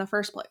Cleghorn in the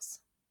first place?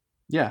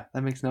 Yeah,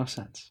 that makes no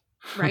sense.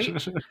 Right?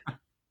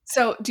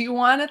 So do you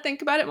want to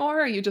think about it more,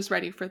 or are you just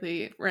ready for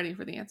the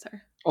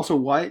answer? Also,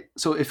 why?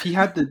 So if he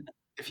had the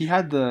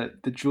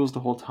jewels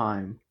the whole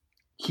time,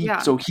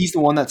 so he's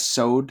the one that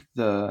sewed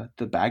the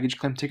baggage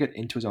claim ticket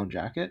into his own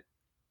jacket?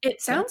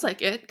 It sounds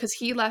like it, because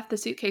he left the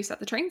suitcase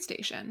at the train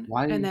station.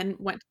 Why? And then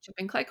went to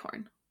Chipping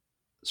Cleghorn.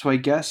 So I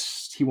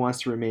guess he wants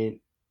to remain.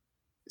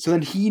 So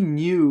then he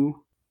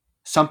knew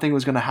something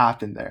was going to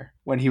happen there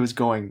when he was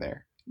going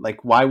there.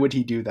 Like, why would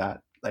he do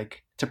that?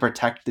 Like, to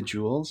protect the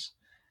jewels?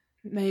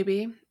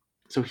 Maybe.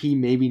 So he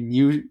maybe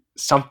knew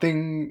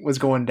something was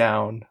going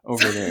down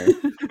over there.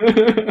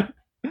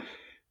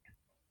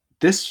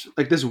 This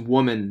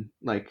woman,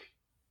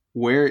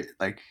 where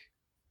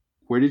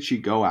did she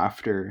go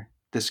after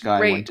this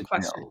guy went to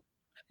jail?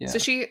 Yeah. So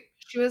she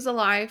was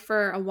alive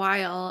for a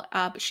while,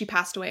 but she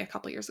passed away a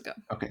couple years ago.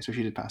 Okay, so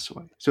she did pass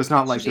away. So it's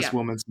not like this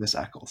woman's Miss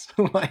Eccles.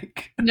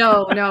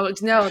 No.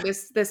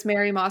 This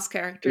Mary Moss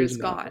character is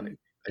gone.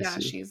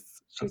 She's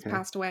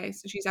passed away,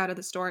 so she's out of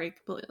the story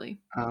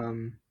completely.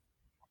 I'm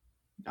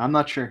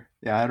not sure.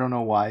 Yeah, I don't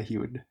know why he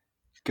would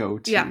go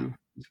to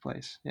this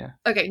place. Yeah.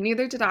 Okay,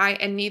 neither did I,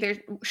 and neither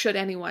should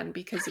anyone,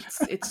 because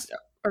it's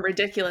a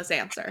ridiculous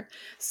answer.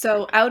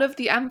 So out of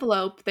the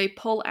envelope, they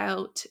pull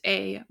out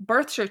a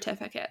birth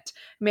certificate.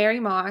 Mary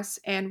Moss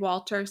and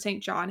Walter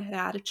St. John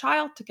had a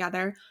child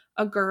together,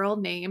 a girl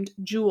named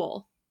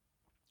Jewel.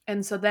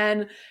 And so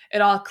then it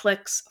all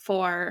clicks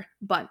for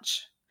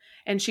Bunch.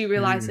 And she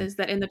realizes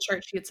that in the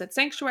church he had said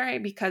sanctuary,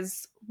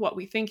 because what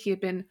we think he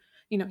had been,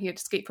 he had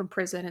escaped from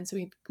prison, and so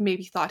he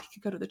maybe thought he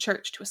could go to the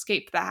church to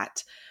escape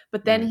that.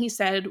 But then he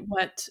said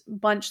what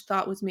Bunch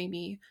thought was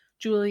maybe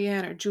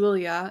Julian or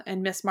Julia,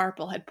 and Miss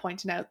Marple had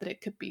pointed out that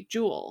it could be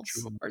Jules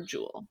or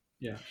Jewel.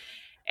 Yeah.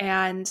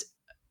 And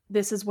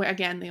this is where,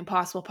 again, the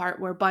impossible part,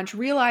 where Bunch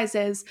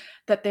realizes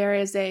that there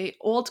is a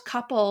old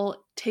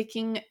couple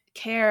taking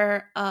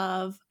care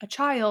of a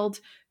child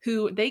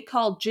who they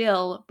call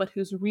Jill, but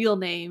whose real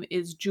name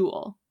is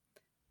Jewel.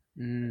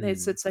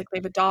 It's like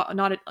they've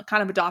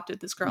adopted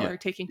this girl, or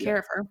taking care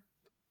of her.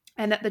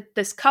 And that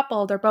this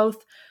couple, they're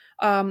both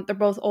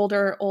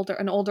older,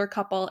 an older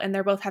couple, and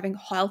they're both having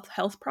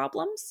health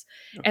problems.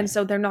 Okay. And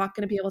so they're not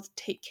going to be able to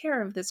take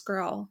care of this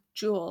girl,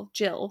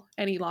 Jill,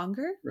 any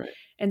longer. Right.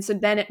 And so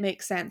then it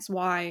makes sense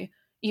why,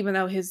 even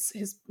though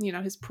his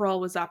parole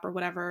was up or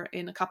whatever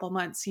in a couple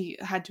months, he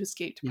had to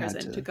escape to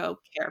prison to go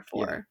care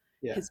for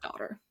his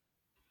daughter.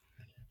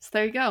 So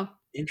there you go.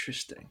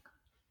 Interesting.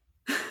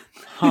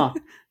 Huh.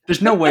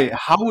 There's no way.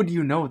 How would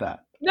you know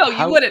that? No,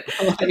 you wouldn't.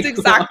 That's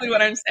exactly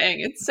what I'm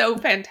saying. It's so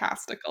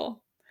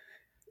fantastical.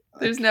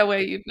 There's no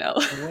way you'd know.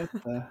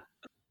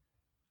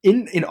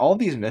 In all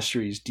these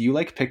mysteries, do you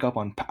pick up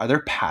on, are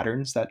there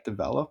patterns that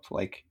develop?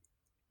 Like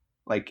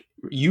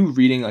you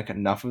reading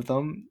enough of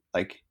them,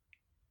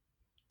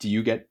 do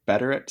you get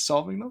better at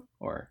solving them,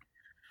 or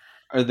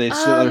are they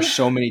there's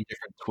so many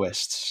different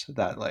twists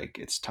that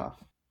it's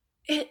tough?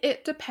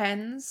 It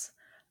depends.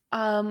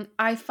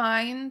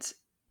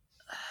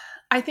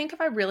 I think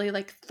if I really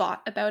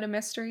thought about a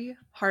mystery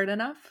hard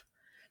enough,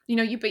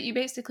 you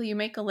basically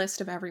make a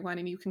list of everyone,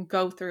 and you can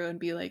go through and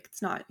be like,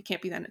 it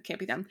can't be them, it can't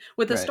be them.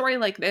 With a story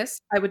like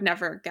this, I would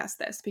never guess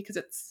this, because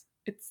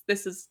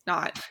this is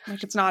not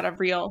it's not a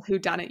real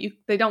whodunit.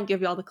 They don't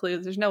give you all the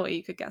clues. There's no way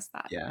you could guess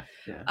that. Yeah.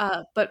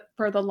 But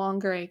for the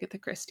longer Agatha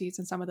Christie's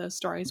and some of those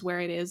stories where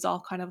it is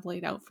all kind of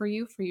laid out for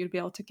you to be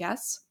able to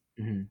guess.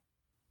 Mm-hmm.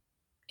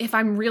 If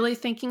I'm really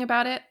thinking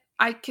about it,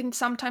 I can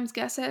sometimes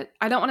guess it.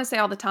 I don't want to say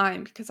all the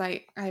time, because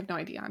I have no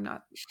idea. I'm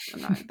not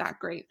that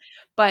great.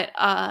 But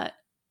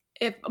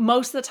if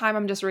most of the time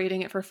I'm just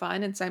reading it for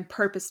fun, and so I'm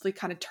purposely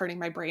kind of turning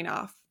my brain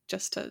off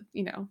just to,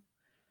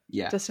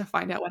 just to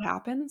find out what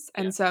happens.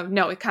 And so,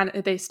 no,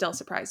 they still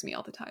surprise me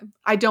all the time.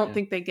 I don't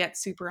think they get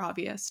super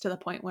obvious to the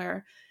point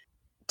where,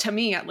 to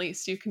me at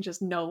least, you can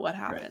just know what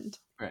happened.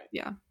 Right.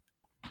 Yeah.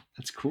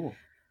 That's cool.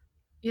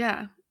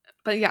 Yeah.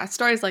 But yeah,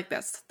 stories like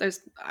this,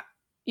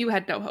 you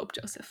had no hope,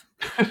 Joseph.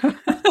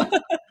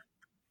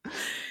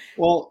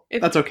 Well,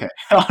 that's okay.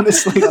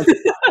 Honestly,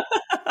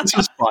 this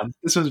was fun.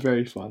 This was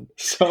very fun.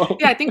 So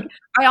yeah,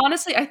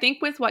 I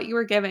think with what you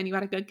were given, you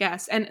had a good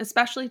guess. And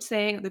especially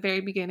saying at the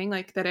very beginning,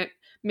 like that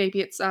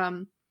it's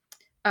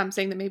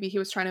saying that maybe he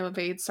was trying to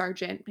evade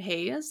Sergeant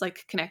Hayes,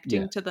 like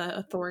connecting to the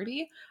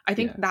authority. I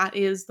think that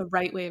is the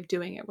right way of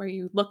doing it, where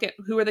you look at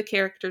who are the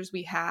characters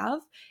we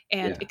have,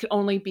 and it could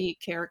only be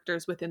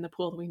characters within the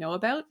pool that we know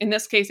about. In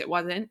this case, it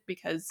wasn't,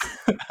 because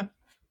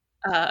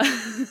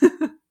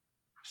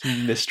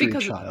mystery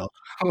child.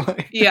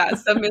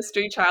 Some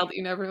mystery child that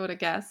you never would have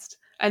guessed.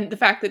 And the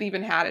fact that he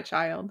even had a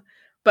child.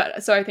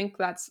 But so I think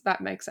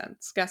that makes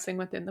sense. Guessing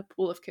within the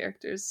pool of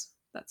characters.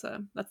 That's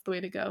the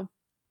way to go.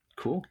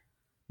 Cool.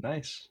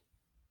 Nice.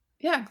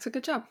 Yeah, it's a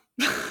good job.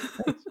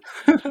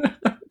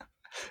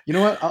 You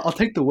know what? I'll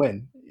take the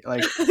win.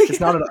 Like, it's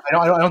not.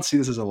 I don't see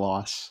this as a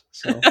loss.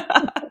 So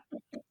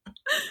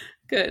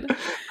good.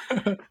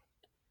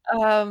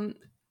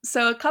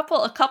 So a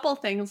couple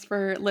things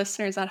for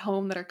listeners at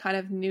home that are kind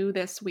of new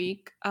this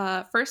week.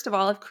 First of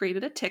all, I've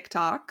created a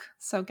TikTok,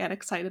 so get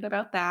excited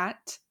about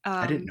that.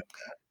 I didn't know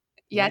that.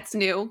 Yeah, it's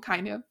new,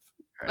 kind of.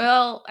 Right.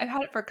 Well, I've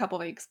had it for a couple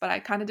weeks, but I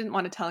kind of didn't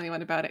want to tell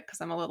anyone about it because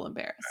I'm a little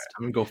embarrassed. Right,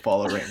 I'm gonna go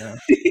follow right now.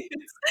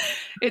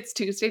 It's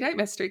Tuesday Night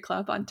Mystery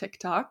Club on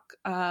TikTok,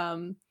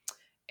 and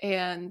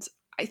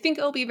I think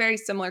it'll be very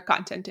similar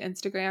content to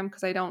Instagram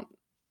because I'm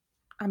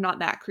not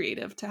that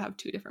creative to have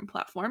two different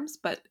platforms.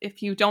 But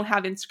if you don't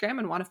have Instagram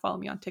and want to follow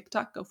me on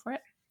TikTok, go for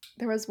it.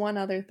 There was one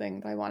other thing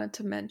that I wanted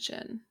to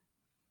mention.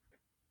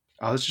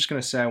 I was just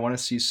gonna say I want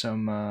to see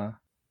some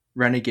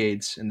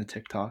renegades in the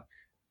TikTok.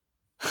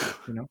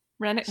 You know,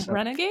 renegades?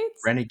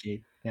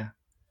 Renegade, yeah.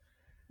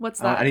 What's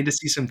that? I need to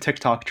see some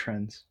TikTok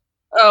trends.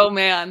 Oh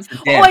man!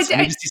 I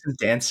need to see some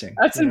dancing.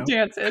 Some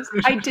dances.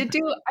 I did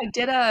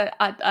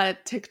a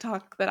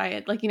TikTok that I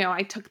had, like,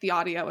 I took the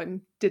audio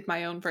and did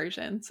my own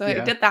version. So I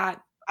did that.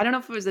 I don't know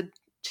if it was a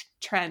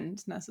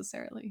trend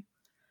necessarily.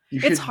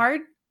 It's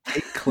hard.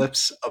 Take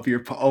clips of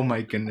your. Oh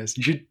my goodness!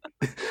 You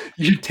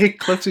should take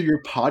clips of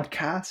your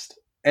podcast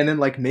and then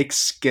like make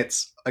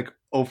skits like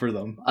over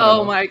them.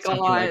 Oh my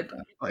god!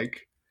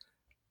 Like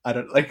I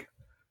don't like.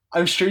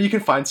 I'm sure you can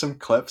find some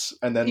clips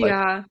and then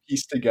like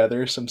piece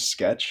together some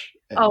sketch.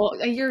 Oh,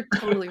 you're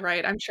totally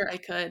right. I'm sure I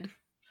could.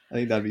 I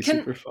think that'd be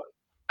super fun.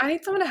 I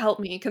need someone to help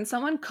me. Can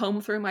someone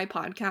comb through my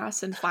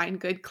podcast and find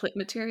good clip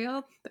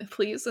material,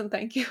 please? And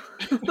thank you.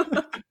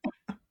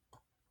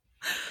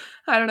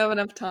 I don't have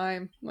enough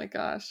time. Oh my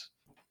gosh.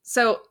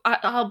 So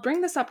I'll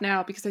bring this up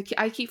now because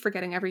I keep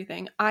forgetting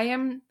everything.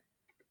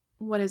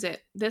 What is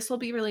it? This will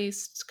be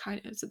released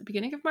is it the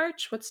beginning of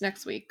March? What's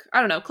next week? I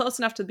don't know. Close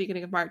enough to the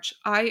beginning of March.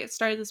 I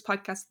started this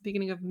podcast at the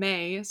beginning of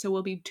May, so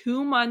we'll be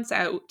 2 months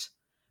out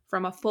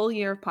from a full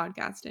year of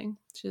podcasting,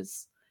 which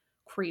is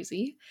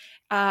crazy.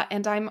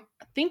 And I'm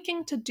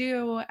thinking to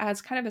do,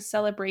 as kind of a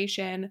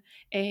celebration,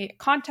 a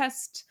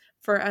contest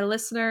for a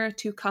listener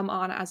to come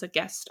on as a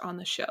guest on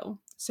the show.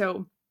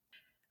 So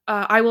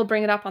I will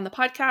bring it up on the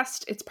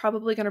podcast. It's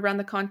probably going to run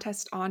the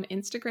contest on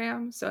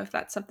Instagram. So if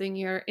that's something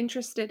you're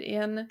interested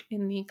in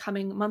the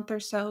coming month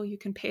or so, you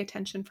can pay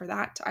attention for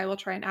that. I will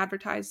try and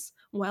advertise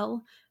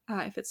well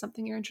if it's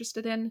something you're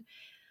interested in.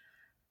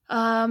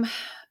 I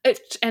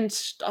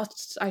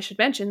should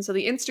mention, so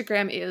the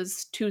Instagram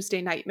is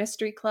Tuesday Night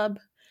Mystery Club.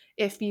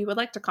 If you would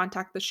like to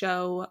contact the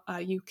show,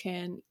 you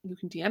can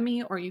DM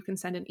me, or you can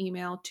send an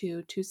email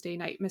to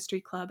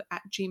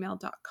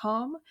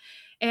tuesdaynightmysteryclub@gmail.com.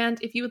 And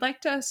if you would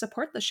like to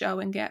support the show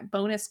and get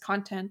bonus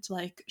content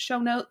like show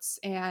notes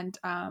and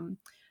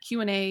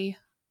Q&A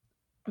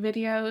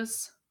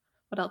videos,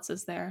 what else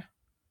is there?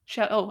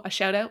 A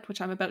shout out,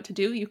 which I'm about to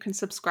do. You can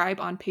subscribe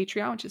on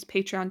Patreon, which is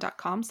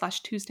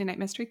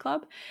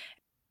patreon.com/tuesdaynightmysteryclub.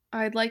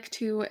 I'd like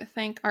to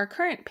thank our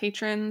current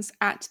patrons.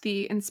 At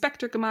the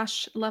Inspector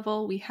Gamache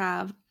level, we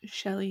have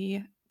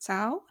Shelley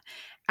Tsao.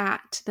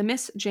 At the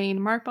Miss Jane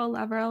Marple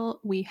level,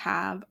 we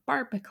have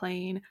Barb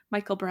McLean,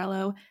 Michael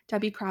Borello,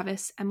 Debbie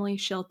Kravis, Emily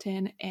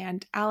Shilton,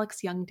 and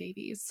Alex Young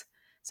Davies.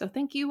 So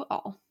thank you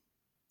all.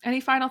 Any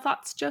final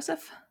thoughts,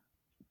 Joseph?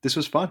 This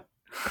was fun.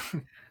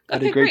 I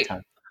had a great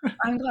time.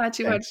 I'm glad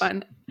you had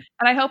fun.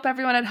 And I hope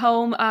everyone at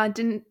home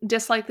didn't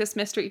dislike this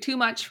mystery too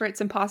much for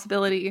its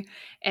impossibility.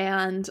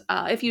 And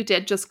if you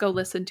did, just go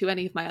listen to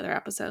any of my other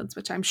episodes,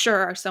 which I'm sure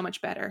are so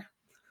much better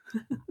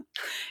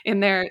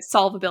in their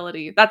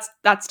solvability. That's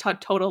a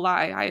total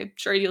lie. I'm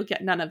sure you'll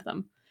get none of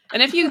them.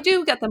 And if you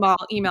do get them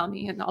all, email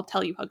me and I'll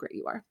tell you how great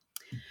you are.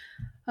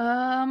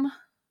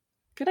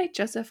 Good night,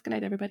 Joseph. Good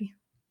night, everybody.